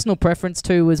personal preference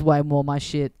 2 was way more my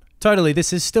shit. Totally.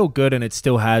 This is still good, and it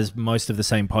still has most of the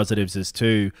same positives as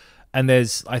 2. And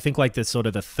there's, I think, like, the sort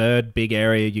of the third big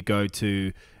area you go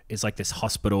to is like this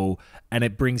hospital, and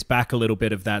it brings back a little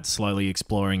bit of that slowly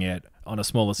exploring it on a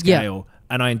smaller scale. Yeah.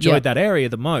 And I enjoyed that area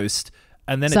the most.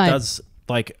 And then Same. It does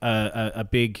like a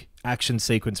big action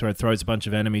sequence where it throws a bunch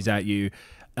of enemies at you.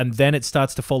 And then it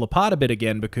starts to fall apart a bit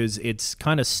again because it's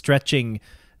kind of stretching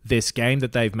this game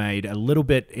that they've made a little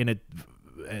bit in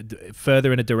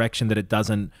further in a direction that it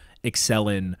doesn't excel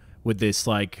in, with this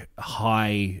like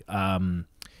high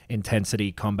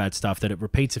intensity combat stuff that it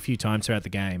repeats a few times throughout the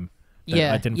game.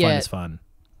 I didn't find as fun.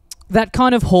 That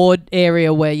kind of horde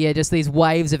area where, just these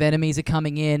waves of enemies are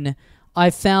coming in, I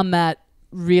found that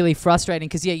really frustrating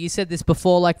because, you said this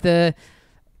before, like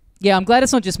I'm glad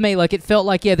it's not just me. Like, it felt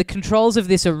like, the controls of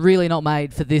this are really not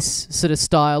made for this sort of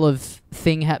style of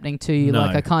thing happening to you. No.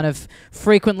 Like, I kind of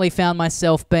frequently found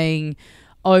myself being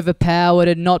overpowered,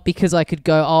 and not because I could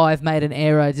go, I've made an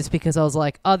error, just because I was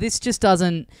like, this just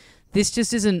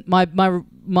isn't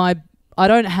my I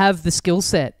don't have the skill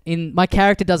set my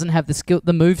character doesn't have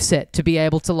the move set to be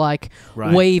able to like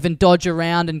weave and dodge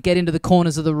around and get into the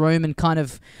corners of the room and kind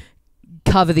of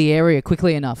cover the area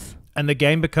quickly enough. And the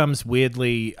game becomes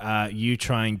weirdly you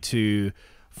trying to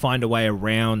find a way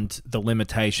around the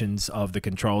limitations of the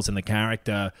controls and the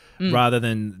character rather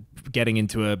than getting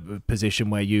into a position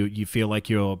where you feel like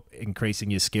you're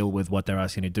increasing your skill with what they're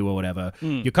asking you to do or whatever.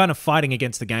 You're kind of fighting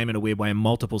against the game in a weird way in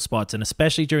multiple spots, and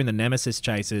especially during the nemesis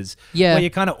chases where you're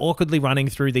kind of awkwardly running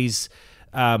through these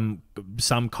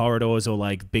some corridors or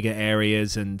like bigger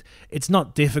areas, and it's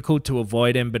not difficult to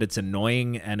avoid him, but it's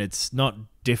annoying, and it's not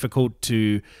difficult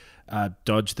to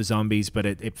dodge the zombies, but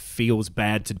it feels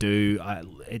bad to do.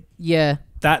 There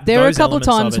are a couple of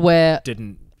times where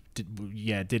didn't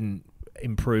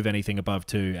improve anything above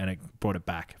 2, and it brought it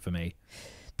back for me.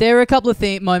 There are a couple of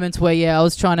moments where I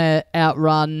was trying to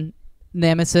outrun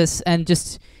Nemesis and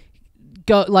just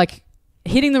go like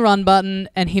hitting the run button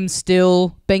and him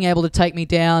still being able to take me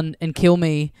down and kill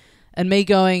me, and me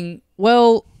going,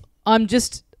 well, I'm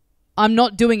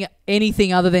not doing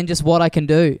anything other than just what I can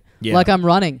do. Yeah. Like, I'm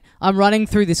running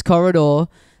through this corridor.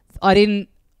 I didn't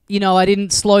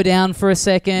slow down for a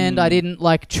second. I didn't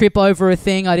like trip over a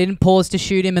thing. I didn't pause to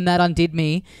shoot him, and that undid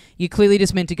me. You clearly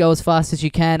just meant to go as fast as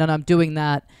you can, and I'm doing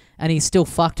that, and he still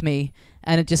fucked me.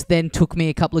 And it just then took me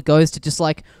a couple of goes to just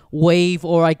like weave,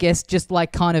 or I guess just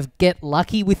like kind of get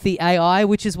lucky with the AI,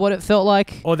 which is what it felt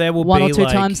like. Or there will one be or two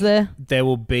times there. There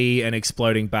will be an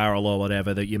exploding barrel or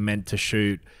whatever that you're meant to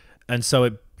shoot, and so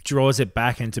it draws it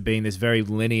back into being this very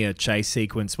linear chase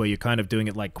sequence where you're kind of doing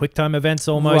it like QuickTime events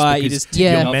almost. Right, you just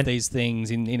off these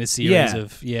things in a series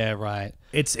of... Yeah, right.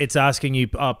 It's asking you,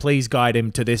 please guide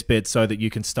him to this bit so that you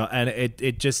can start... And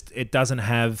it doesn't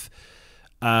have...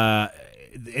 the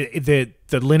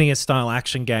linear style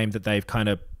action game that they've kind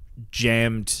of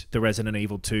jammed the Resident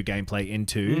Evil 2 gameplay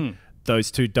into...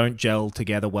 Those two don't gel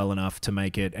together well enough to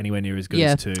make it anywhere near as good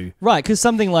as 2. Right, because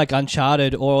something like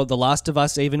Uncharted or The Last of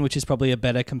Us even, which is probably a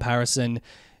better comparison,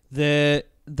 they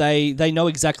know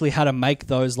exactly how to make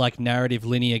those like narrative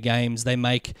linear games. They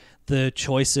make the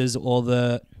choices or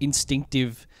the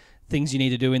instinctive things you need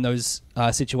to do in those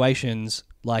situations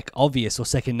like obvious or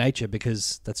second nature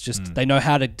because that's just they know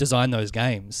how to design those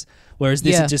games. Whereas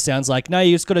this, it just sounds like, no,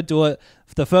 you just got to do it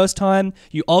the first time.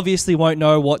 You obviously won't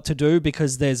know what to do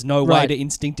because there's no way to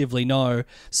instinctively know.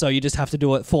 So you just have to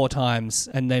do it 4 times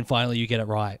and then finally you get it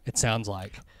right, it sounds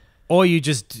like. Or you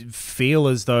just feel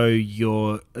as though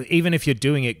even if you're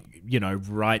doing it, you know,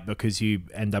 right because you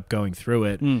end up going through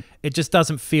it, it just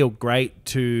doesn't feel great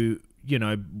to, you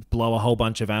know, blow a whole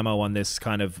bunch of ammo on this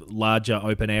kind of larger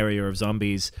open area of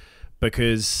zombies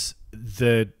because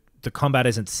the combat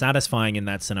isn't satisfying in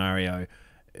that scenario.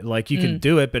 Like you can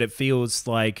do it, but it feels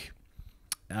like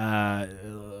something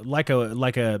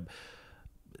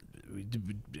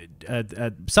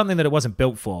that it wasn't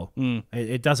built for.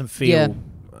 It doesn't feel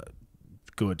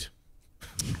good.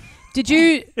 Did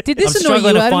this I'm annoy you,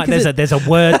 struggling to Adam? find. There's a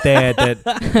word there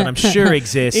that I'm sure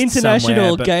exists.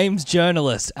 International somewhere, games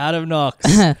journalist Adam Knox,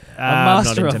 a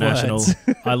master not of international. words.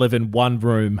 I live in one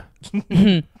room.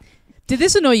 Did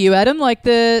this annoy you, Adam? Like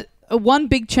the one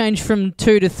big change from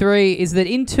 2 to 3 is that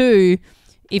in 2,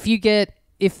 if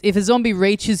a zombie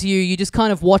reaches you, you just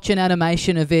kind of watch an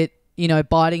animation of it, you know,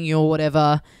 biting you or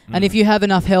whatever. And if you have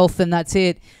enough health, then that's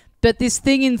it. But this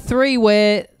thing in 3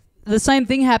 where the same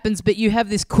thing happens, but you have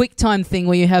this quick time thing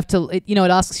where you have to, it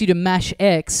asks you to mash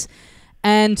X,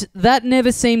 and that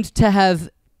never seemed to have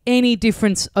any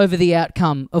difference over the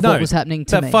outcome of what was happening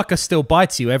to me. That fucker still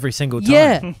bites you every single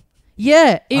time.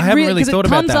 Yeah. I haven't really thought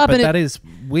about that, but that is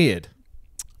weird.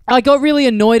 I got really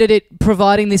annoyed at it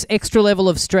providing this extra level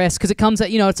of stress because it comes at,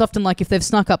 it's often like if they've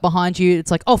snuck up behind you, it's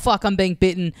like, oh fuck, I'm being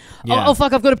bitten. Yeah. Oh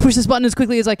fuck, I've got to push this button as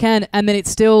quickly as I can, and then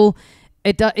it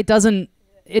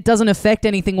doesn't affect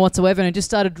anything whatsoever, and it just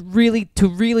started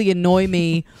really annoy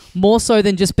me more so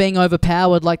than just being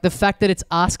overpowered. Like the fact that it's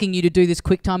asking you to do this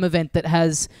quick time event that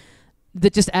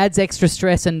just adds extra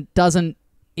stress and doesn't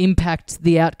impact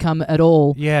the outcome at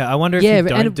all. Yeah, I wonder if you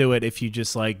don't do it if you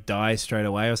just like die straight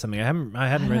away or something. I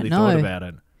hadn't really thought about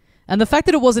it. And the fact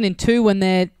that it wasn't in 2 when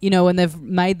when they've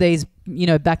made these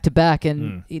back to back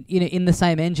and in the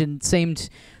same engine seemed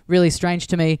really strange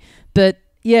to me. But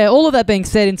yeah, all of that being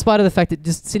said, in spite of the fact that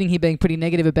just sitting here being pretty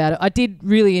negative about it, I did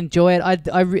really enjoy it.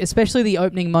 Especially the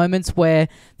opening moments where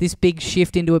this big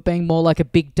shift into it being more like a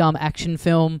big dumb action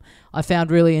film, I found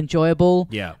really enjoyable.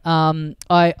 Yeah.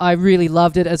 I really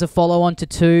loved it as a follow-on to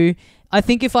 2. I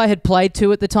think if I had played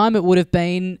 2 at the time, it would have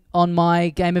been on my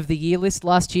Game of the Year list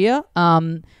last year.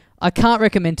 I can't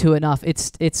recommend 2 enough.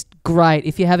 It's great.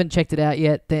 If you haven't checked it out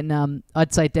yet, then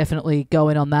I'd say definitely go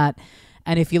in on that.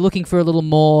 And if you're looking for a little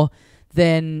more,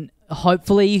 then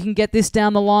hopefully you can get this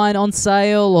down the line on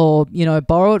sale or,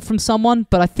 borrow it from someone.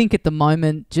 But I think at the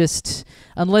moment, just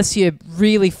unless you're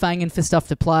really fanging for stuff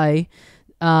to play,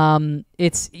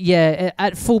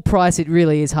 at full price, it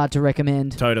really is hard to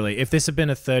recommend. Totally. If this had been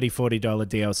a $30, $40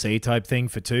 DLC type thing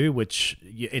for 2, which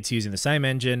it's using the same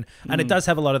engine, and it does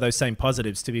have a lot of those same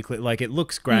positives, to be clear. Like, it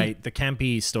looks great. The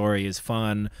campy story is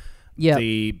fun. Yeah.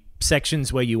 The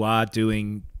sections where you are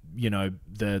doing,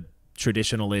 the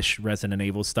traditional-ish Resident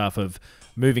Evil stuff of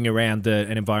moving around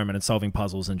an environment and solving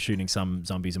puzzles and shooting some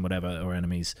zombies and whatever, or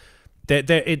enemies.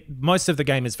 Most of the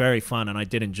game is very fun, and I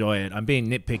did enjoy it. I'm being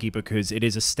nitpicky because it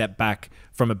is a step back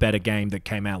from a better game that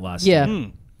came out last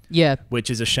year. Yeah. Which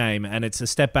is a shame, and it's a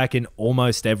step back in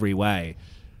almost every way.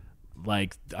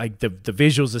 Like, the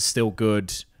visuals are still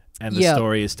good, and the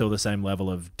story is still the same level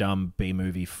of dumb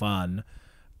B-movie fun,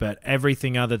 but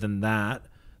everything other than that,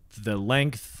 the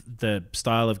length, the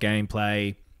style of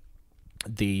gameplay,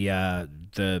 the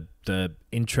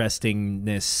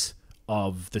interestingness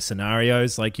of the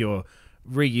scenarios, like you're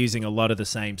reusing a lot of the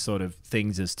same sort of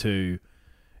things as 2,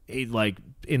 like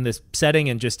in the setting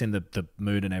and just in the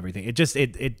mood and everything.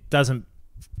 It doesn't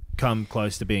come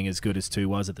close to being as good as 2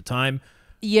 was at the time.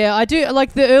 Yeah, I do.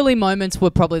 Like, the early moments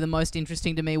were probably the most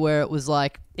interesting to me, where it was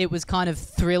kind of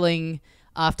thrilling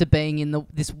after being in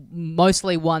this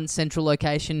mostly one central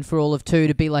location for all of 2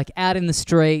 to be like out in the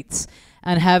streets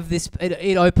and have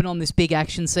it open on this big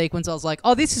action sequence. I was like,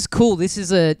 oh, this is cool. This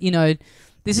is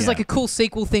like a cool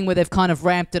sequel thing where they've kind of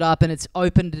ramped it up and it's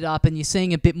opened it up and you're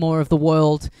seeing a bit more of the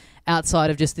world outside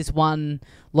of just this one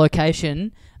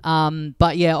location.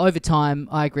 But yeah, over time,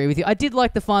 I agree with you. I did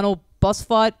like the final boss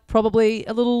fight probably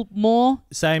a little more.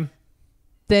 Same.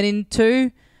 Than in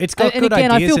 2. It's got and good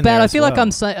again, ideas I feel in bad. there I as feel well.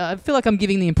 I feel like I'm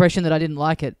giving the impression that I didn't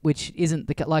like it, which isn't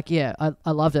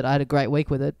I loved it. I had a great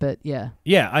week with it, but yeah.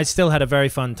 Yeah, I still had a very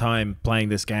fun time playing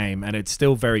this game, and it's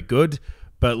still very good.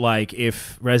 But like,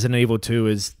 if Resident Evil 2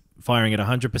 is firing at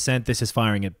 100%, this is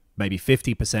firing at maybe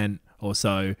 50% or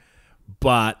so.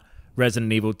 But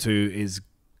Resident Evil 2 is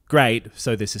great,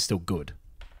 so this is still good.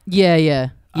 Yeah.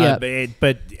 Yeah.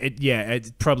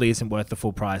 It probably isn't worth the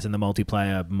full price, and the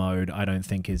multiplayer mode I don't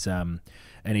think is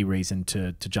any reason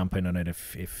to jump in on it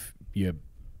if you're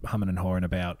humming and hawing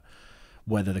about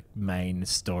whether the main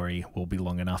story will be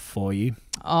long enough for you.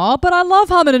 Oh, but I love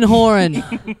humming and hawing.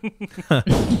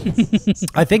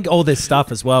 I think all this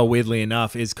stuff as well, weirdly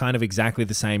enough, is kind of exactly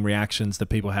the same reactions that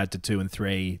people had to 2 and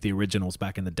 3, the originals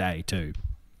back in the day too.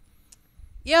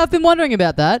 Yeah, I've been wondering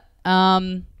about that.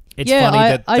 It's yeah,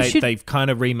 funny that should... they've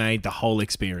kind of remade the whole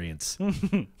experience.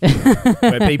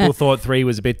 Where people thought 3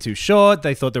 was a bit too short.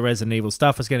 They thought the Resident Evil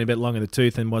stuff was getting a bit long in the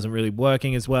tooth and wasn't really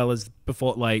working as well as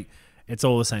before. Like, it's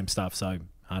all the same stuff. So,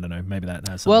 I don't know. Maybe that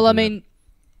has something Well, to I do with mean, it.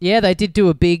 yeah, they did do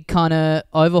a big kind of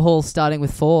overhaul starting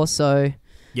with 4, so...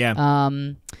 Yeah.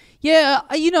 Yeah,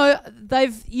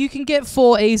 you can get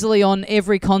 4 easily on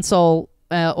every console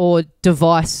or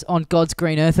device on God's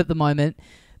green earth at the moment.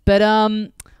 But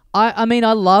I mean,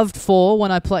 I loved 4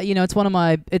 when I play.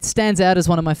 It stands out as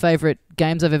one of my favorite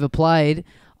games I've ever played.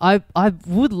 I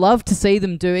would love to see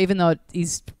them do, even though it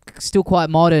is still quite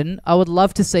modern. I would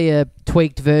love to see a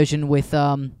tweaked version with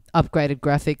upgraded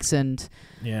graphics and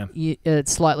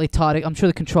slightly tighter. I'm sure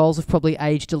the controls have probably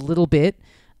aged a little bit.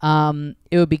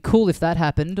 It would be cool if that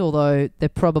happened, although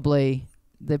they've probably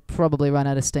run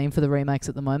out of steam for the remakes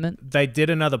at the moment. They did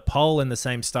another poll in the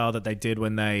same style that they did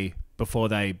before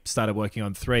they started working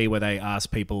on 3, where they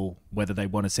asked people whether they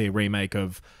want to see a remake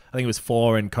of, I think it was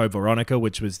 4 and Code Veronica,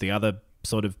 which was the other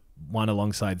sort of one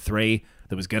alongside 3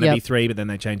 that was going to be 3, but then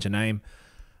they changed the name.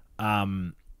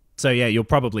 So yeah, you'll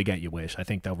probably get your wish. I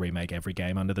think they'll remake every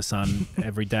game under the sun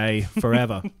every day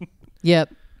forever.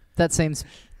 Yep, that seems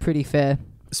pretty fair.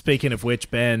 Speaking of which,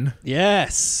 Ben.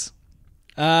 Yes.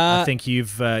 I think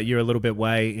you're a little bit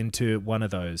way into one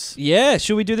of those. Yeah,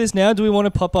 should we do this now? Do we want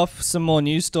to pop off some more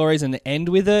news stories and end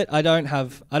with it? I don't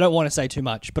want to say too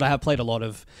much, but I have played a lot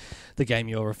of the game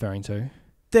you're referring to.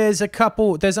 There's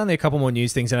only a couple more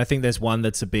news things, and I think there's one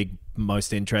that's a big,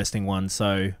 most interesting one.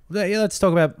 So yeah, let's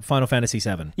talk about Final Fantasy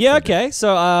VII. Yeah, okay.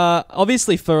 So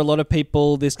obviously for a lot of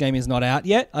people, this game is not out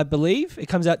yet, I believe. It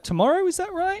comes out tomorrow, is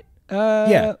that right?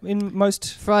 Yeah. In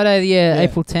most... Friday,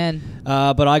 April 10.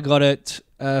 But I got it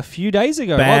a few days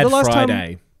ago. Bad the last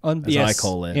Friday, time as I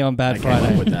call it. Yeah, on Bad I Friday.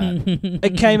 came up with that.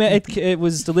 It came. It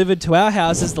was delivered to our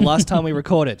houses the last time we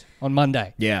recorded on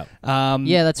Monday. Yeah.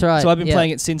 Yeah, that's right. So I've been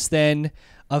playing it since then.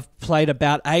 I've played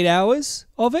about 8 hours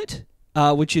of it,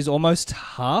 which is almost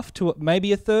half to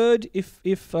maybe a third if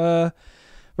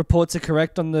reports are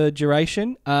correct on the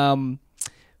duration.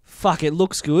 It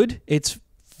looks good. It's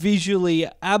visually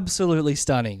absolutely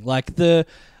stunning. I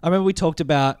remember when we talked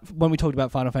about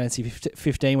Final Fantasy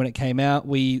 15 when it came out,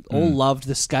 we all loved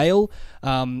the scale,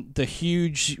 the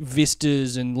huge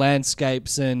vistas and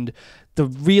landscapes and the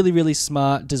really, really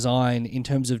smart design in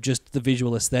terms of just the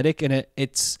visual aesthetic. And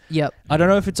it's I don't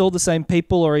know if it's all the same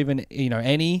people or even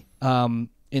any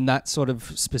in that sort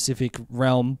of specific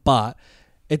realm, but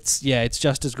it's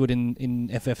just as good in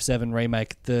FF7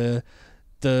 Remake. The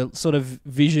sort of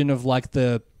vision of like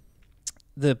the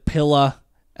pillar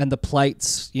and the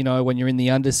plates, when you're in the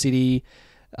Undercity,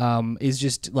 is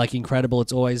just like incredible.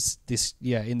 It's always this,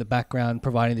 in the background,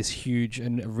 providing this huge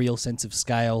and real sense of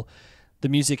scale. The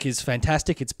music is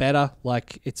fantastic. It's better.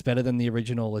 It's better than the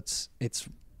original. It's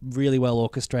really well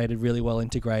orchestrated, really well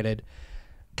integrated.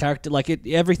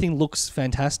 Everything looks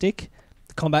fantastic.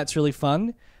 The combat's really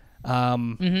fun.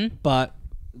 But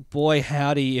boy,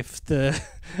 howdy, if the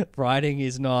writing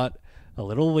is not a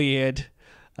little weird.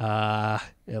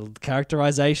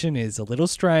 Characterization is a little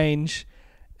strange,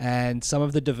 and some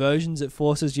of the diversions it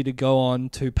forces you to go on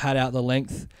to pad out the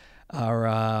length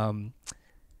are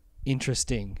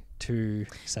interesting, to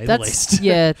say the least.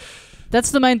 Yeah, that's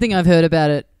the main thing I've heard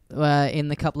about it in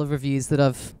the couple of reviews that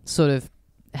I've sort of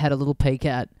had a little peek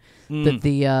at. That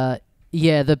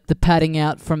the padding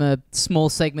out from a small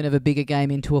segment of a bigger game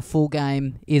into a full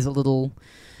game is a little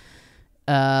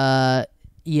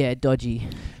dodgy.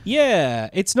 Yeah,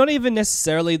 it's not even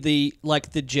necessarily the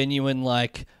genuine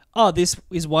this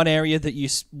is one area that you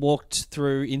walked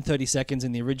through in 30 seconds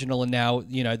in the original and now,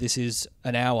 this is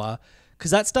an hour.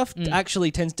 Because that stuff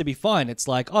actually tends to be fine. It's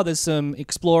there's some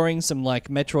exploring, some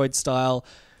Metroid style,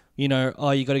 you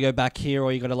got to go back here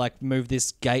or you got to move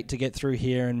this gate to get through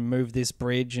here and move this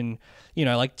bridge and,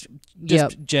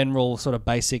 general sort of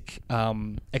basic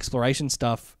exploration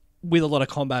stuff with a lot of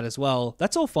combat as well.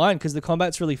 That's all fine because the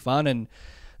combat's really fun and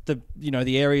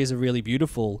the areas are really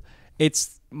beautiful.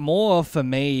 It's more for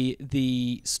me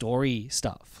the story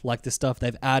stuff, the stuff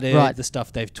they've added, the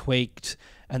stuff they've tweaked,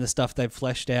 and the stuff they've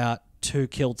fleshed out to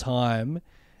kill time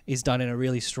is done in a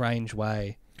really strange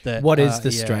way. What is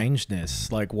the strangeness?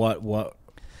 What?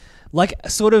 like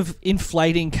sort of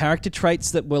inflating character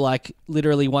traits that were like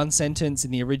literally one sentence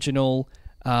in the original.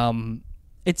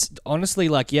 It's honestly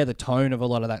like, the tone of a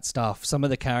lot of that stuff. Some of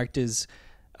the characters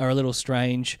are a little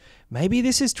strange. Maybe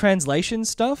this is translation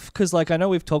stuff, because like I know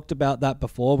we've talked about that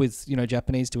before with,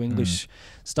 Japanese to English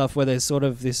stuff, where there's sort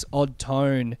of this odd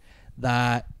tone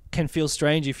that can feel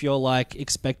strange if you're like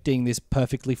expecting this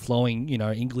perfectly flowing,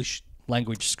 English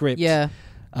language script. Yeah.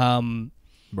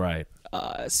 Right.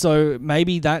 So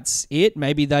maybe that's it.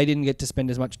 Maybe they didn't get to spend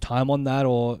as much time on that,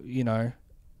 or,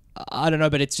 I don't know,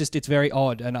 but it's very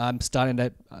odd, and I'm starting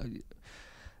to...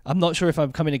 I'm not sure if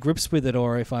I'm coming to grips with it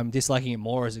or if I'm disliking it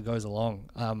more as it goes along.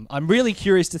 I'm really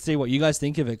curious to see what you guys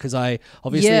think of it, because I'm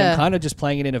kind of just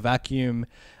playing it in a vacuum.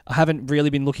 I haven't really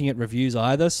been looking at reviews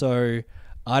either, so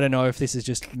I don't know if this is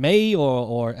just me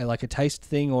or like a taste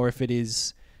thing, or if it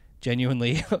is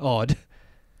genuinely odd.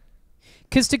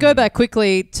 Because to go back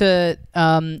quickly to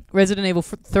Resident Evil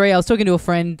 3, I was talking to a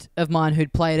friend of mine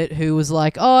who'd played it, who was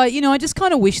like, I just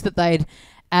kind of wish that they'd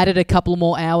added a couple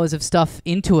more hours of stuff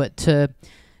into it to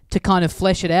kind of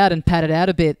flesh it out and pad it out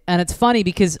a bit. And it's funny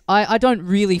because I don't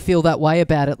really feel that way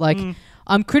about it. Like,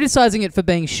 I'm criticizing it for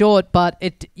being short, but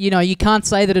it, you can't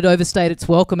say that it overstayed its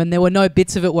welcome, and there were no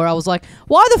bits of it where I was like,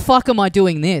 why the fuck am I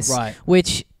doing this? Right.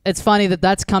 Which, it's funny that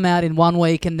that's come out in 1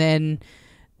 week, and then...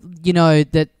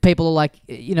 that people are like,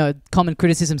 common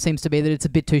criticism seems to be that it's a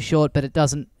bit too short, but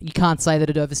you can't say that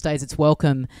it overstays its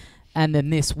welcome. And then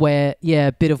this, where,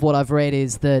 a bit of what I've read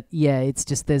is that, it's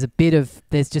just, there's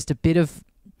just a bit of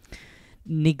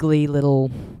niggly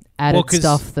little added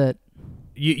stuff that...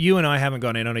 You and I haven't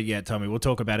gone in on it yet, Tommy. We'll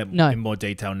talk about it in more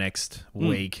detail next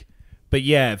week. But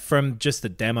from just the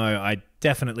demo, I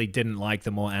definitely didn't like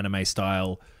the more anime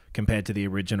style compared to the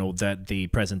original that the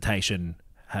presentation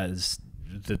has...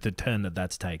 The turn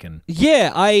that's taken.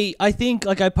 Yeah, I think,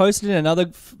 like, I posted in another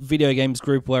video games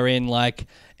group wherein, like,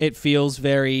 it feels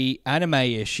very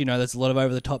anime-ish. There's a lot of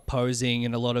over-the-top posing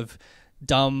and a lot of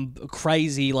dumb,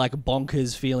 crazy, like,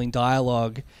 bonkers-feeling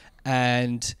dialogue.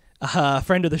 And a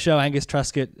friend of the show, Angus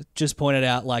Truscott, just pointed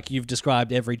out, like, you've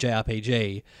described every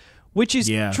JRPG, which is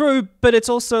true, but it's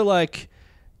also, like,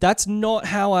 that's not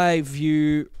how I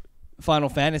view... Final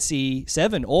Fantasy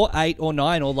VII or 8 or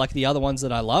 9 or like the other ones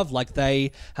that I love. Like,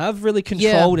 they have really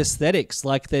controlled aesthetics.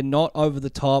 Like, they're not over the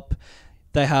top.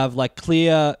 They have like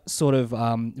clear sort of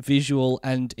visual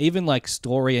and even like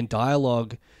story and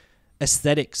dialogue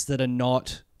aesthetics that are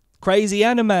not crazy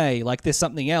anime. Like, there's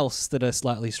something else that are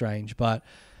slightly strange. But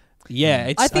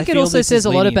I think it also says a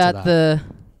lot about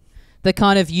the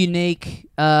kind of unique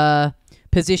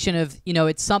position of,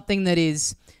 it's something that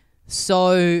is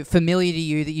so familiar to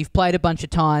you that you've played a bunch of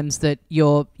times, that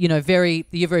you're very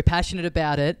passionate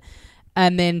about it,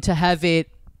 and then to have it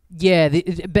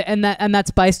and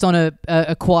that's based on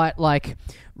a quite like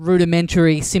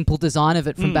rudimentary simple design of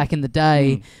it from back in the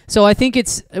day. So I think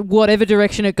it's whatever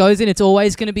direction it goes in, it's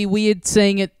always going to be weird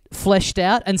seeing it fleshed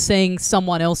out and seeing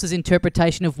someone else's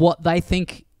interpretation of what they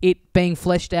think it being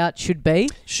fleshed out should be.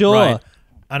 Sure. Right.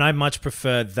 And I much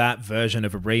prefer that version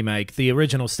of a remake. The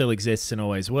original still exists and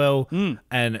always will.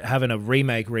 And having a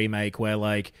remake where,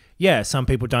 like, some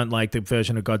people don't like the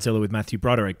version of Godzilla with Matthew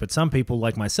Broderick, but some people,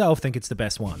 like myself, think it's the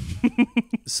best one.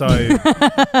 So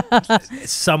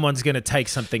someone's going to take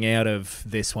something out of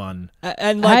this one.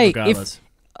 And like, regardless.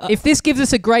 If this gives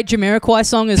us a great Jamiroquai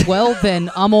song as well, then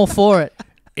I'm all for it.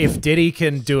 If Diddy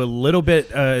can do a little bit,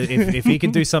 if he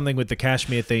can do something with the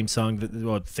Kashmir the song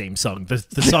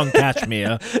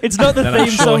Kashmir. It's not the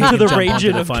theme song to the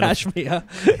region of Kashmir.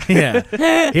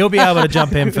 He'll be able to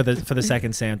jump in for the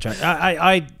second soundtrack.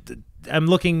 I am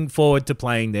looking forward to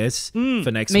playing this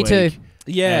for next week. Me too.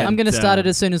 Yeah, I'm going to start it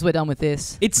as soon as we're done with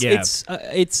this. It's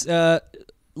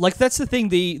like, that's the thing.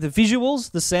 The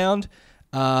visuals, the sound,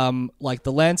 like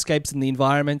the landscapes and the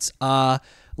environments are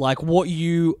like what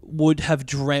you would have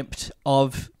dreamt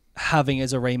of having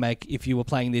as a remake if you were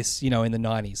playing this, in the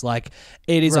 90s. Like,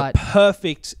 it is a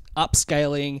perfect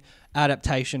upscaling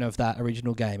adaptation of that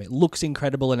original game. It looks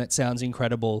incredible and it sounds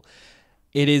incredible.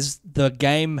 It is the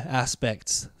game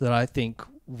aspects that I think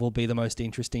will be the most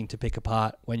interesting to pick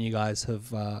apart when you guys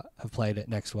have played it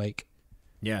next week.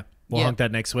 Yeah, we'll honk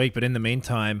that next week. But in the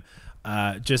meantime,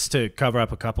 just to cover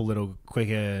up a couple little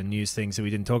quicker news things that we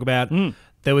didn't talk about,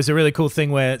 there was a really cool thing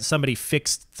where somebody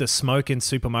fixed the smoke in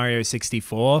Super Mario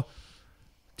 64.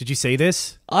 Did you see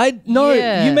this? No.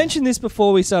 You mentioned this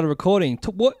before we started recording.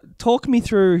 Talk me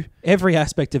through every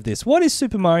aspect of this. What is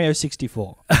Super Mario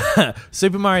 64?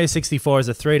 Super Mario 64 is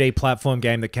a 3D platform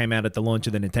game that came out at the launch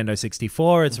of the Nintendo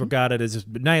 64. It's regarded as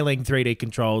nailing 3D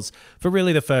controls for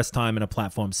really the first time in a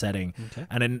platform setting. Okay.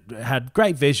 And it had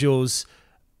great visuals.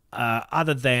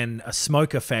 other than a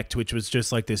smoke effect, which was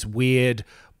just like this weird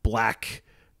black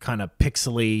kind of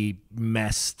pixely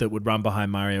mess that would run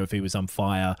behind Mario if he was on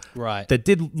fire. Right. That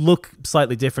did look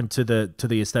slightly different to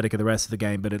the aesthetic of the rest of the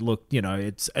game, but it looked,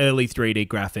 it's early 3D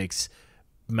graphics.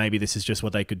 Maybe this is just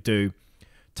what they could do.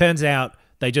 Turns out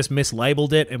they just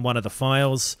mislabeled it in one of the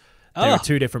files. There are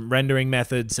two different rendering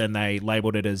methods, and they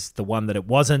labeled it as the one that it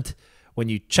wasn't. When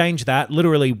you change that,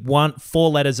 literally 4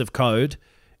 letters of code,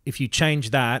 if you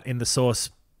change that in the source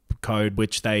code,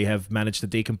 which they have managed to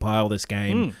decompile this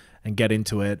game and get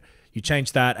into it, you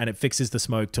change that and it fixes the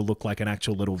smoke to look like an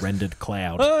actual little rendered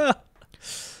cloud.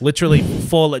 Literally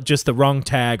just the wrong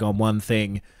tag on one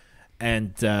thing.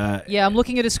 And yeah, I'm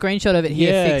looking at a screenshot of it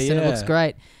here fixed and it looks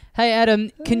great. Hey,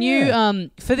 Adam, can you,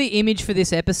 for the image for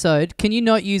this episode, can you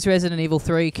not use Resident Evil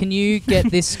 3? Can you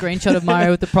get this screenshot of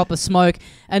Mario with the proper smoke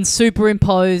and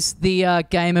superimpose the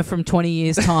gamer from 20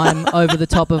 years' time over the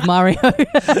top of Mario?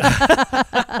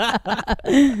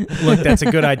 Look, that's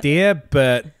a good idea,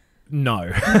 but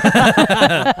no.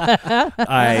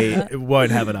 I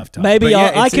won't have enough time. Maybe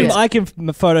I can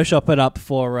Photoshop it up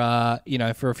for,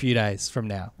 for a few days from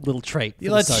now. Little treat.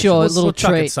 Yeah, let's little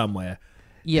chuck treat it somewhere.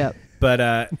 Yep.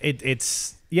 But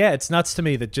it's nuts to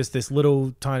me that just this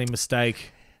little tiny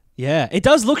mistake. Yeah, it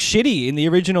does look shitty in the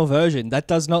original version. That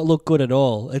does not look good at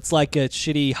all. It's like a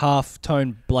shitty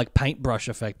half-tone, like paintbrush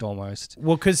effect almost.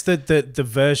 Well, because the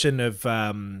version of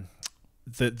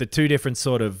the two different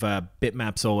sort of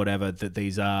bitmaps or whatever that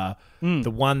these are, the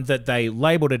one that they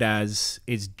labeled it as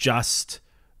is just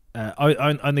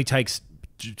only takes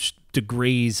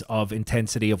degrees of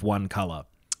intensity of one color.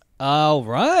 Oh,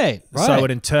 right. So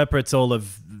it interprets all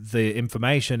of the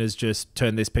information as just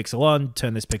turn this pixel on,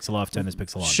 turn this pixel off, turn this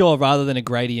pixel on. Sure, rather than a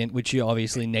gradient, which you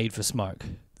obviously need for smoke.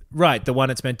 Right, the one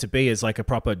it's meant to be is like a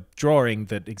proper drawing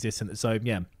that exists in it. So,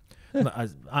 yeah.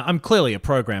 I'm clearly a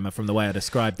programmer from the way I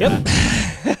described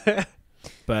that.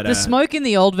 But the smoke in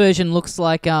the old version looks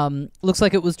like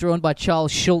it was drawn by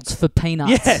Charles Schultz for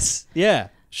Peanuts. Yes, yeah.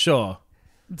 Sure.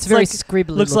 It's very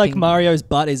scribbly looks looking. like Mario's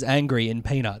butt is angry in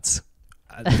Peanuts.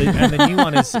 And the new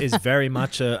one is very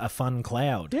much a fun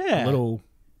cloud. Yeah. A little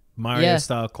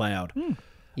Mario-style cloud.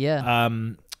 Yeah.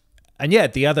 And yeah,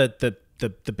 the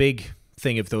big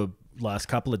thing of the last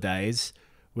couple of days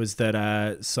was that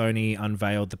Sony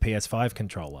unveiled the PS5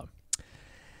 controller.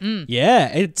 Yeah,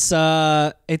 it's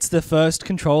the first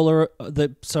controller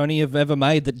that Sony have ever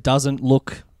made that doesn't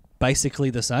look basically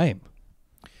the same.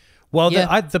 Well,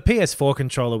 the PS4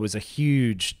 controller was a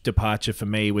huge departure for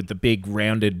me with the big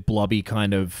rounded blobby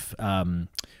kind of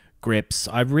grips.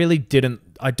 I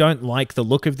don't like the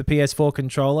look of the PS4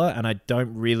 controller, and I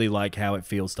don't really like how it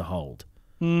feels to hold.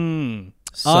 So,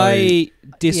 I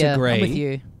disagree. Yeah, I'm with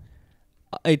you.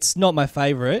 It's not my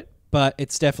favorite, but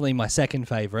it's definitely my second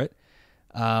favorite.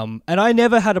 And I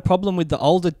never had a problem with the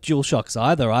older DualShocks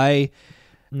either. I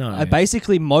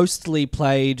basically mostly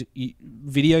played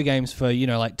video games for,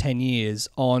 like 10 years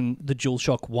on the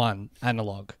DualShock 1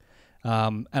 analog.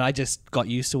 And I just got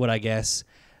used to it, I guess.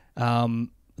 The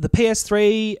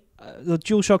PS3, the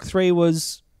DualShock 3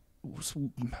 was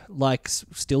like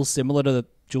still similar to the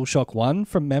DualShock 1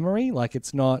 from memory. Like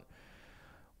it's not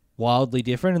wildly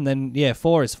different. And then,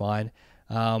 4 is fine.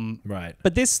 Right.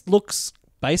 But this looks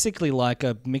basically like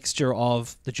a mixture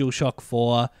of the DualShock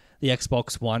 4, the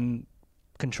Xbox One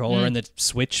controller and the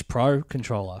Switch Pro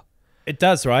controller. It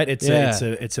does, right? It's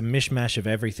a mishmash of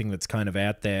everything that's kind of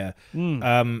out there.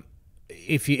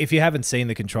 If you haven't seen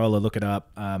the controller, look it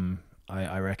up.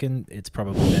 I reckon it's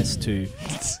probably best to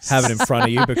have it in front of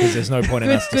you because there's no point in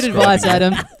us Good describing advice, it.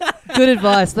 Adam. Good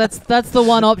advice. That's the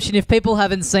one option. If people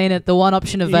haven't seen it, the one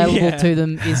option available to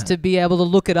them is to be able to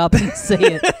look it up and see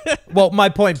it. Well, my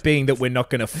point being that we're not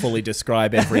going to fully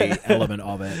describe every element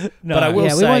of it. No. But I will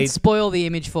say, we won't spoil the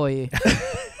image for you.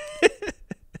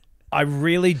 I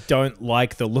really don't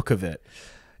like the look of it.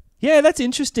 Yeah, that's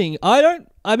interesting. I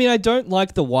don't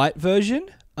like the white version.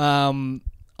 I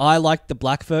like the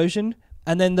black version.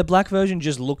 And then the black version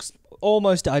just looks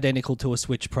almost identical to a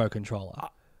Switch Pro controller.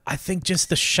 I think just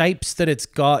the shapes that it's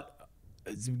got,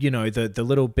 the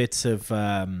little bits of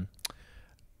the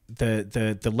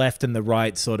left and the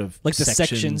right sort of like the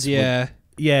sections, yeah.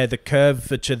 The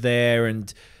curvature there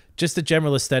and just the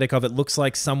general aesthetic of it looks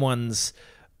like someone's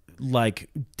like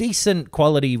decent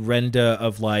quality render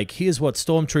of like, here's what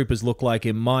stormtroopers look like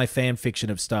in my fan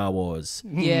fiction of Star Wars.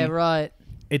 Yeah, right.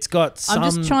 It's got some...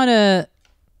 I'm just trying to...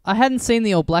 I hadn't seen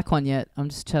the all black one yet. I'm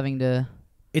just having to...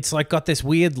 It's like got this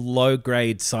weird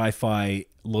low-grade sci-fi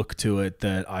look to it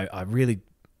that I really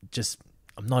just...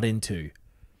 I'm not into.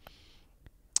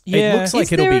 Yeah. It looks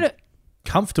like it'll be...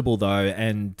 comfortable though,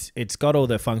 and it's got all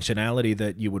the functionality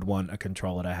that you would want a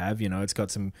controller to have. You know, it's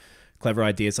got some clever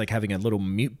ideas like having a little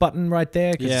mute button right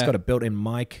there because it's got a built-in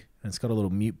mic and it's got a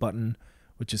little mute button,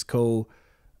 which is cool.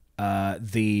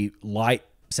 The light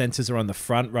sensors are on the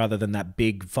front rather than that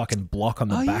big fucking block on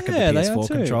the back of the PS4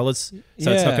 controllers.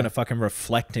 So it's not going to fucking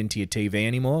reflect into your TV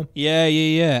anymore.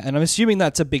 Yeah. And I'm assuming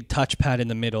that's a big touchpad in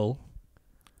the middle.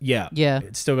 Yeah.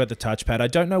 It's still got the touchpad. I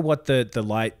don't know what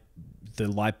the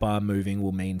light bar moving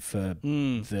will mean for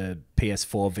the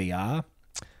PS4 VR.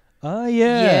 Oh,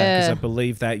 yeah. Because I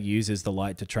believe that uses the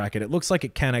light to track it. It looks like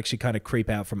it can actually kind of creep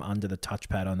out from under the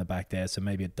touchpad on the back there, so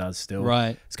maybe it does still.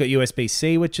 Right. It's got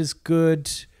USB-C, which is good.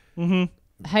 Mm-hmm.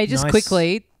 Hey, just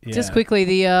quickly,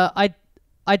 the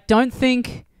I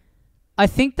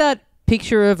think that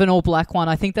picture of an all black one,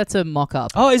 I think that's a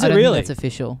mock-up. Oh, is it I don't really? think that's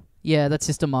official. Yeah, that's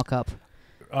just a mock-up.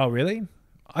 Oh, really?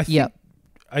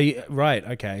 Right,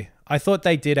 okay. I thought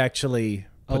they did actually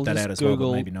put that out as well,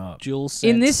 but maybe not.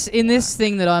 In this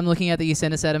thing that I'm looking at that you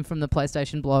sent us, Adam, from the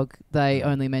PlayStation blog, they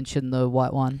only mention the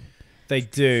white one. They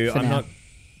do. I'm not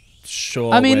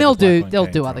sure. I mean, they'll do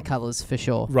from. other colours for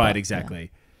sure. Right, exactly.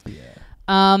 Yeah.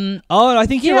 I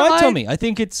think you're right, Tommy. I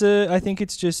think it's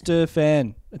just a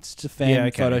fan. It's just a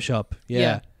fan Photoshop.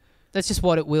 Yeah. That's just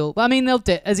what it will. I mean, they'll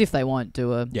as if they won't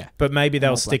do a. Yeah. But maybe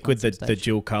they'll stick with the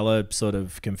dual color sort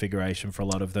of configuration for a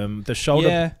lot of them. The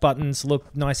shoulder buttons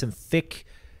look nice and thick.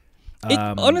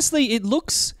 Honestly, it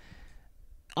looks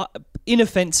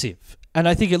inoffensive, and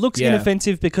I think it looks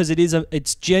inoffensive because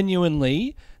it's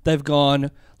genuinely they've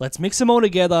gone. Let's mix them all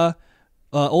together.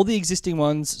 All the existing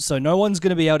ones, so no one's going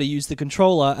to be able to use the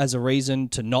controller as a reason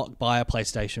to not buy a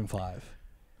PlayStation 5.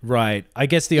 Right. I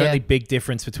guess the only big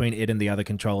difference between it and the other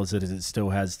controllers is it still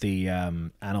has the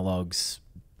analogs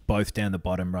both down the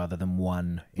bottom rather than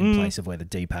one in place of where the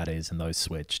D-pad is, and those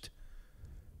switched.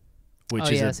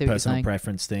 Which is a personal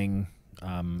preference thing.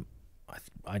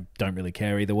 I don't really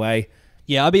care either way.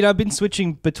 Yeah, I mean, I've been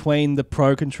switching between the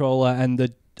Pro controller and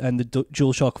the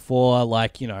DualShock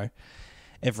 4,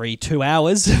 every 2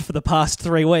 hours for the past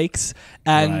 3 weeks,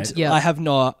 and I have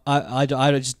not. I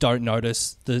just don't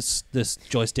notice this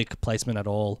joystick placement at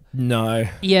all. No.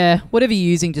 Yeah, whatever you're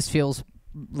using just feels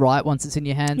right once it's in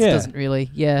your hands. Yeah. Doesn't really.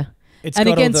 Yeah. And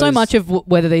again, so much of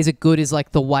whether these are good is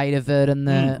like the weight of it and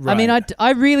the. Right. I mean,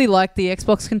 I really like the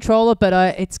Xbox controller,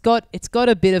 but it's got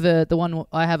a bit of the one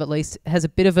I have at least has a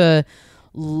bit of a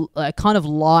kind of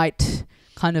light,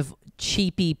 kind of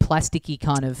cheapy, plasticky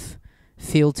kind of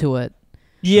feel to it.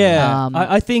 Yeah,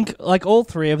 I think all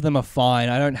three of them are fine.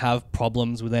 I don't have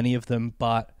problems with any of them,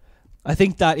 but I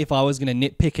think that if I was going to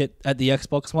nitpick it at the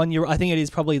Xbox One, I think it is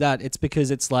probably that. It's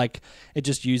because it's it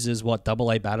just uses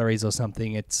AA batteries or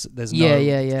something. There's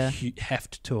no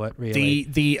heft to it really.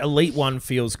 The Elite one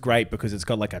feels great because it's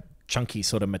got like a chunky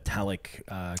sort of metallic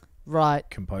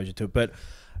composure to it. But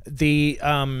the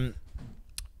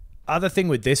other thing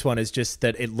with this one is just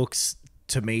that it looks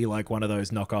to me like one of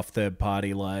those knockoff third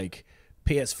party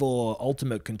PS4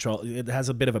 Ultimate Control. It has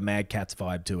a bit of a Mad Catz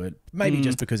vibe to it. Maybe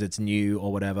just because it's new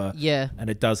or whatever. Yeah. And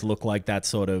it does look like that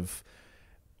sort of...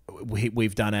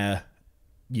 We've done a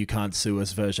you can't sue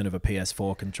us version of a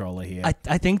PS4 controller here.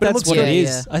 I think that's what it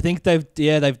is. Yeah. I think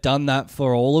they've done that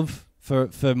for for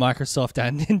Microsoft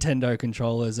and Nintendo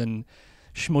controllers and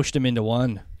smushed them into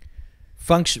one.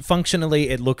 Functionally,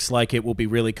 it looks like it will be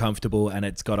really comfortable, and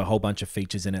it's got a whole bunch of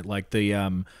features in it, like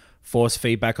the... force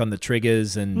feedback on the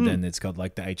triggers, and then it's got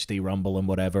like the HD rumble and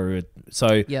whatever.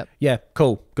 So yeah,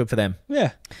 cool, good for them.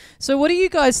 Yeah. So what do you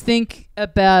guys think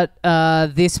about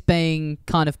this being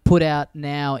kind of put out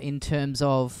now in terms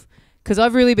of, because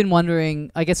I've really been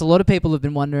wondering, I guess a lot of people have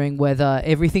been wondering whether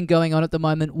everything going on at the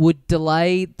moment would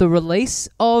delay the release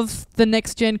of the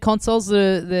next gen consoles,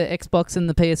 the Xbox and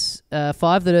the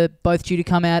PS5 that are both due to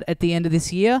come out at the end of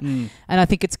this year. And I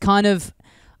think it's kind of,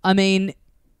 I mean,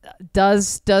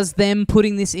 does them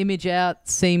putting this image out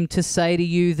seem to say to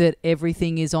you that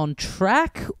everything is on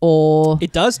track, or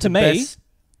it does to me?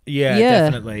 Yeah,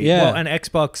 definitely. Yeah. Well, and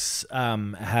Xbox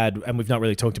had, and we've not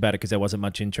really talked about it because there wasn't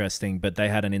much interesting, but they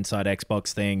had an Inside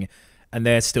Xbox thing, and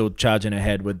they're still charging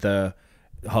ahead with the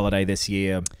holiday this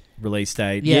year release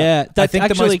date. Yeah, that's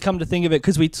actually come to think of it,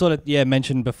 because we sort of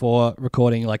mentioned before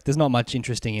recording, there's not much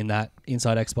interesting in that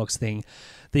Inside Xbox thing.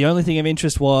 The only thing of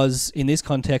interest was, in this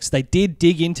context, they did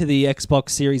dig into the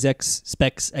Xbox Series X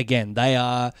specs again. They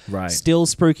are still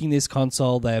spruiking this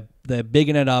console. They're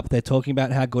bigging it up. They're talking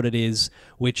about how good it is,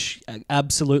 which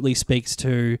absolutely speaks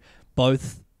to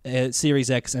both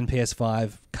Series X and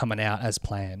PS5 coming out as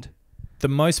planned. The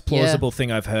most plausible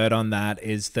thing I've heard on that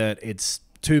is that it's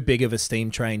too big of a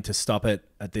steam train to stop it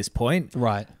at this point.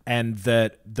 Right. And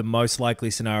that the most likely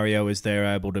scenario is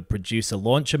they're able to produce a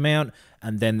launch amount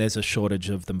and then there's a shortage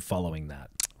of them following that.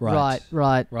 Right.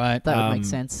 That would make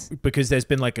sense. Because there's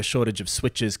been like a shortage of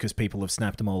Switches because people have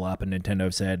snapped them all up and Nintendo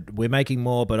have said, we're making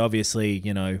more, but obviously,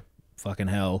 you know, fucking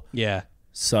hell. Yeah.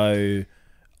 So,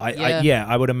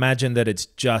 I would imagine that it's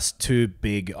just too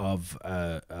big of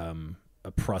a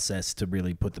process to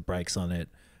really put the brakes on it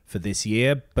for this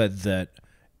year, but that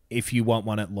if you want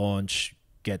one at launch,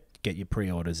 get your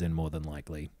pre-orders in more than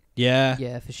likely. Yeah.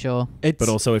 Yeah, for sure. But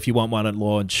also, if you want one at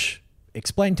launch,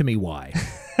 explain to me why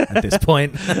at this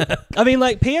point. I mean,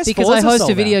 like PS4 because I host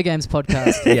a video games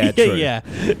podcast. Yeah, true.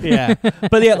 yeah.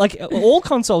 But yeah, like all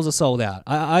consoles are sold out.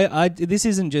 I this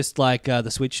isn't just like the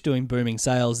Switch doing booming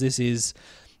sales. This is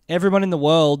everyone in the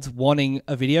world wanting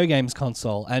a video games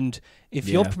console. And if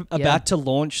you're about to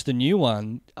launch the new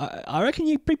one, I reckon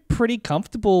you'd be pretty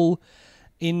comfortable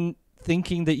in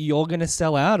thinking that you're going to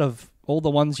sell out of all the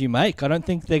ones you make. I don't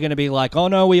think they're going to be like, oh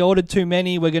no, we ordered too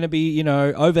many. We're going to be, you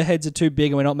know, overheads are too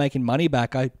big and we're not making money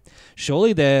back.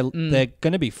 Surely they're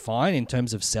going to be fine in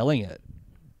terms of selling it.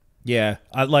 Yeah.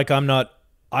 I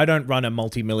don't run a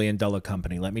multi-million-dollar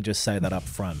company. Let me just say that up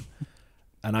front.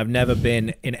 And I've never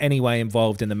been in any way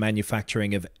involved in the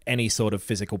manufacturing of any sort of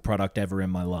physical product ever in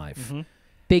my life. Mm-hmm.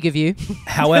 Big of you.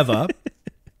 However,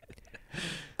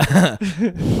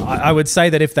 I would say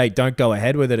that if they don't go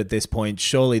ahead with it at this point,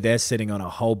 surely they're sitting on a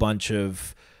whole bunch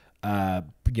of,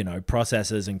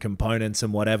 processors and components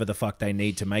and whatever the fuck they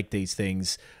need to make these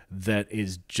things that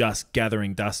is just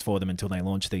gathering dust for them until they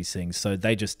launch these things. So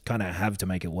they just kind of have to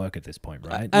make it work at this point,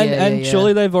 right? And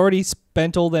surely they've already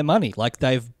spent all their money. Like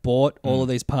they've bought all of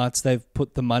these parts. They've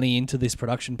put the money into this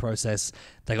production process.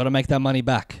 They got to make that money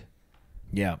back.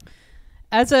 Yeah.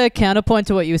 As a counterpoint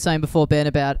to what you were saying before, Ben,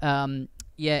 about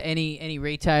any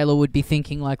retailer would be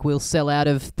thinking like we'll sell out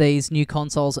of these new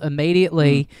consoles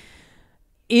immediately.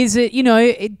 Is it,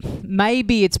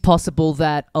 maybe it's possible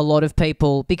that a lot of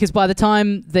people, because by the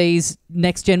time these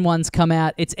next gen ones come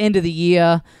out, it's end of the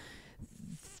year,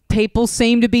 people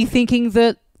seem to be thinking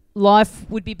that life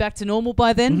would be back to normal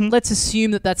by then. Let's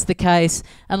assume that that's the case,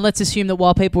 and let's assume that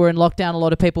while people were in lockdown, a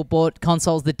lot of people bought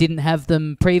consoles that didn't have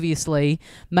them previously.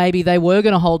 Maybe they were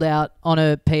going to hold out on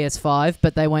a PS5,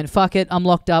 but they went, fuck it, I'm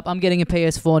locked up, I'm getting a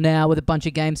PS4 now with a bunch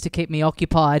of games to keep me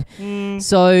occupied.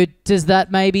 So does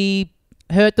that maybe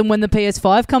hurt them when the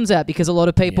PS5 comes out? Because a lot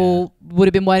of people would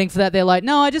have been waiting for that. They're like,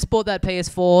 no, I just bought that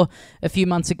PS4 a few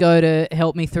months ago to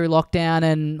help me through lockdown,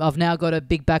 and I've now got a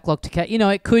big backlog to catch.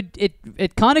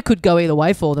 It kind of could go either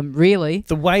way for them, really.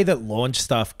 The way that launch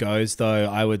stuff goes, though,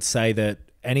 I would say that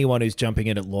anyone who's jumping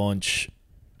in at launch,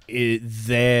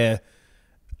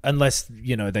 unless,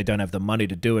 they don't have the money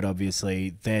to do it,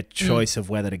 obviously, their choice of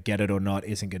whether to get it or not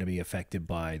isn't going to be affected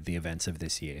by the events of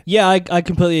this year. Yeah, I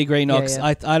completely agree, Knox.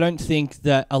 Yeah. I don't think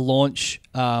that a launch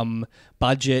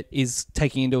budget is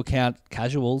taking into account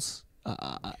casuals.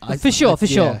 For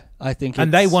sure. I think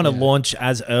and they want to launch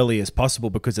as early as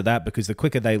possible because of that, because the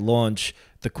quicker they launch,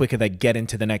 the quicker they get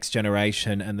into the next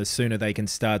generation, and the sooner they can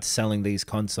start selling these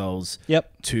consoles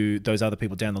to those other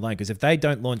people down the line. Because if they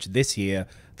don't launch this year,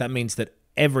 that means that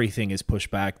everything is pushed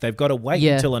back. They've got to wait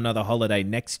until another holiday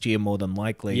next year, more than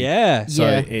likely. Yeah. So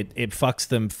it fucks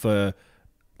them for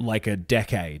like a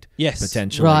decade,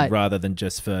 potentially, rather than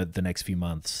just for the next few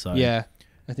months. So yeah,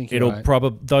 I think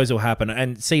those will happen.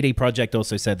 And CD Projekt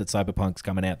also said that Cyberpunk's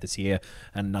coming out this year,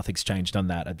 and nothing's changed on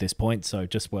that at this point. So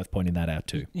just worth pointing that out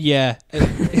too. Yeah.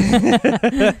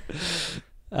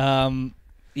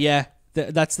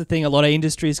 That's the thing. A lot of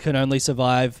industries can only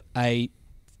survive a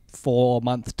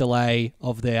 4-month delay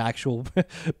of their actual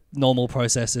normal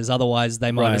processes. Otherwise,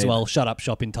 they might as well shut up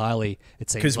shop entirely, it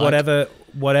seems because like.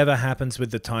 whatever happens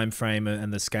with the time frame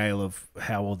and the scale of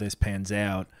how all this pans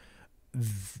out,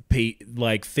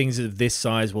 things of this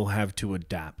size will have to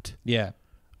adapt. Yeah.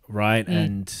 Right?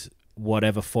 And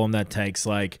whatever form that takes,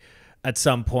 like at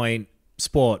some point,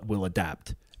 sport will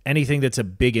adapt. Anything that's a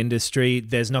big industry,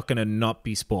 there's not going to not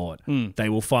be sport. They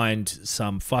will find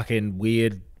some fucking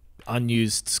weird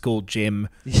unused school gym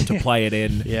to play it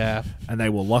in, and they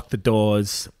will lock the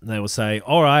doors, and they will say,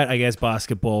 all right, I guess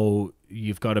basketball,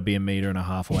 you've got to be 1.5 meters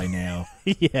away now.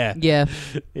 Yeah.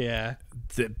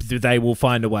 They will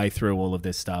find a way through all of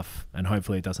this stuff, and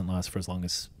hopefully it doesn't last for as long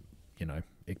as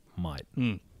it might.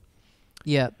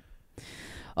 Yeah.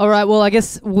 All right, well, I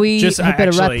guess we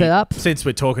better wrap that up. Since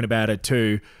we're talking about it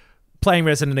too, playing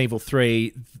Resident Evil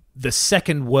 3, the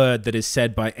second word that is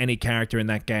said by any character in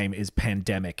that game is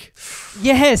pandemic.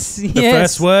 Yes. The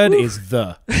first word is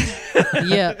the.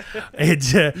 Yeah.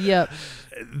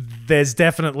 There's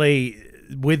definitely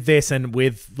with this and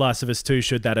with Last of Us 2,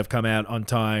 should that have come out on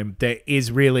time, there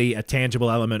is really a tangible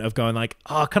element of going like,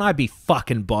 oh, can I be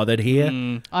fucking bothered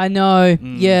here? I know,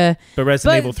 yeah. But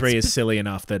Resident Evil 3 is silly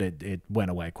enough that it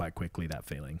went away quite quickly, that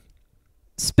feeling.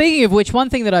 Speaking of which, one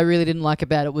thing that I really didn't like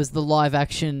about it was the live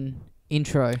action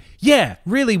intro. Yeah,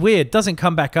 really weird. Doesn't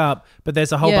come back up, but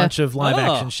there's a whole bunch of live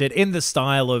Oh. action shit in the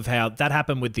style of how that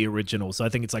happened with the original. So I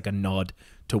think it's like a nod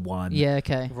to one. Yeah,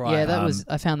 okay. Right. Yeah, that was.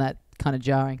 I found that kind of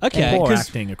jarring. Okay. Poor 'cause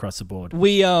acting across the board.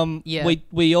 We Yeah.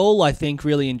 we all, I think,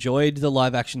 really enjoyed the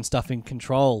live action stuff in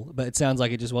Control, but it sounds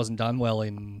like it just wasn't done well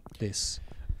in this.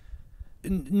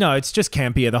 No, it's just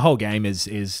campier. The whole game is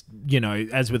as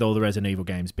with all the Resident Evil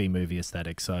games, B-movie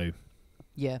aesthetic. So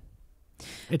Yeah.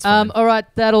 it's fine. All right,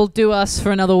 that'll do us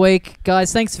for another week.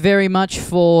 Guys, thanks very much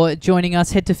for joining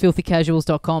us. Head to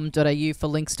filthycasuals.com.au for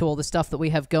links to all the stuff that we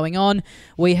have going on.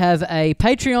 We have a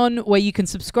Patreon where you can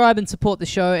subscribe and support the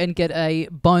show and get a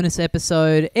bonus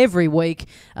episode every week.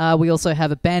 We also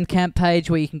have a Bandcamp page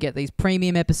where you can get these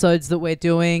premium episodes that we're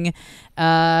doing.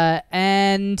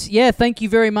 And yeah, thank you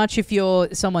very much if you're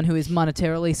someone who is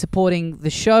monetarily supporting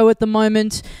the show at the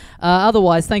moment.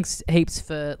 Otherwise, thanks heaps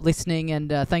for listening,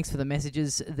 and thanks for the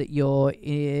messages that you're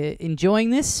enjoying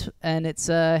this, and it's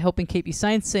helping keep you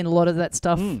sane. Seeing a lot of that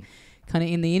stuff kind of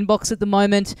in the inbox at the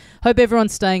moment. Hope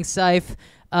everyone's staying safe.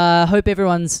 Hope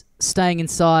everyone's staying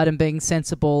inside and being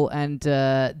sensible and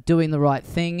doing the right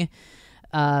thing.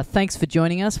 Thanks for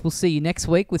joining us. We'll see you next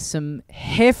week with some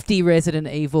hefty Resident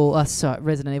Evil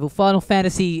Final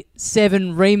Fantasy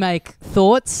VII remake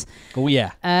thoughts. Oh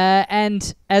yeah.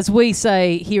 And as we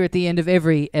say here at the end of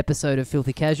every episode of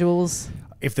Filthy Casuals,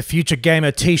 If the Future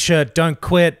Gamer t-shirt don't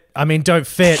fit.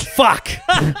 Fuck.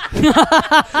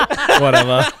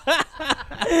 Whatever.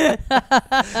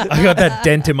 I got that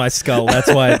dent in my skull.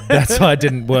 That's why it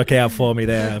didn't work out for me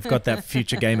there. I've got that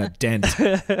Future Gamer dent.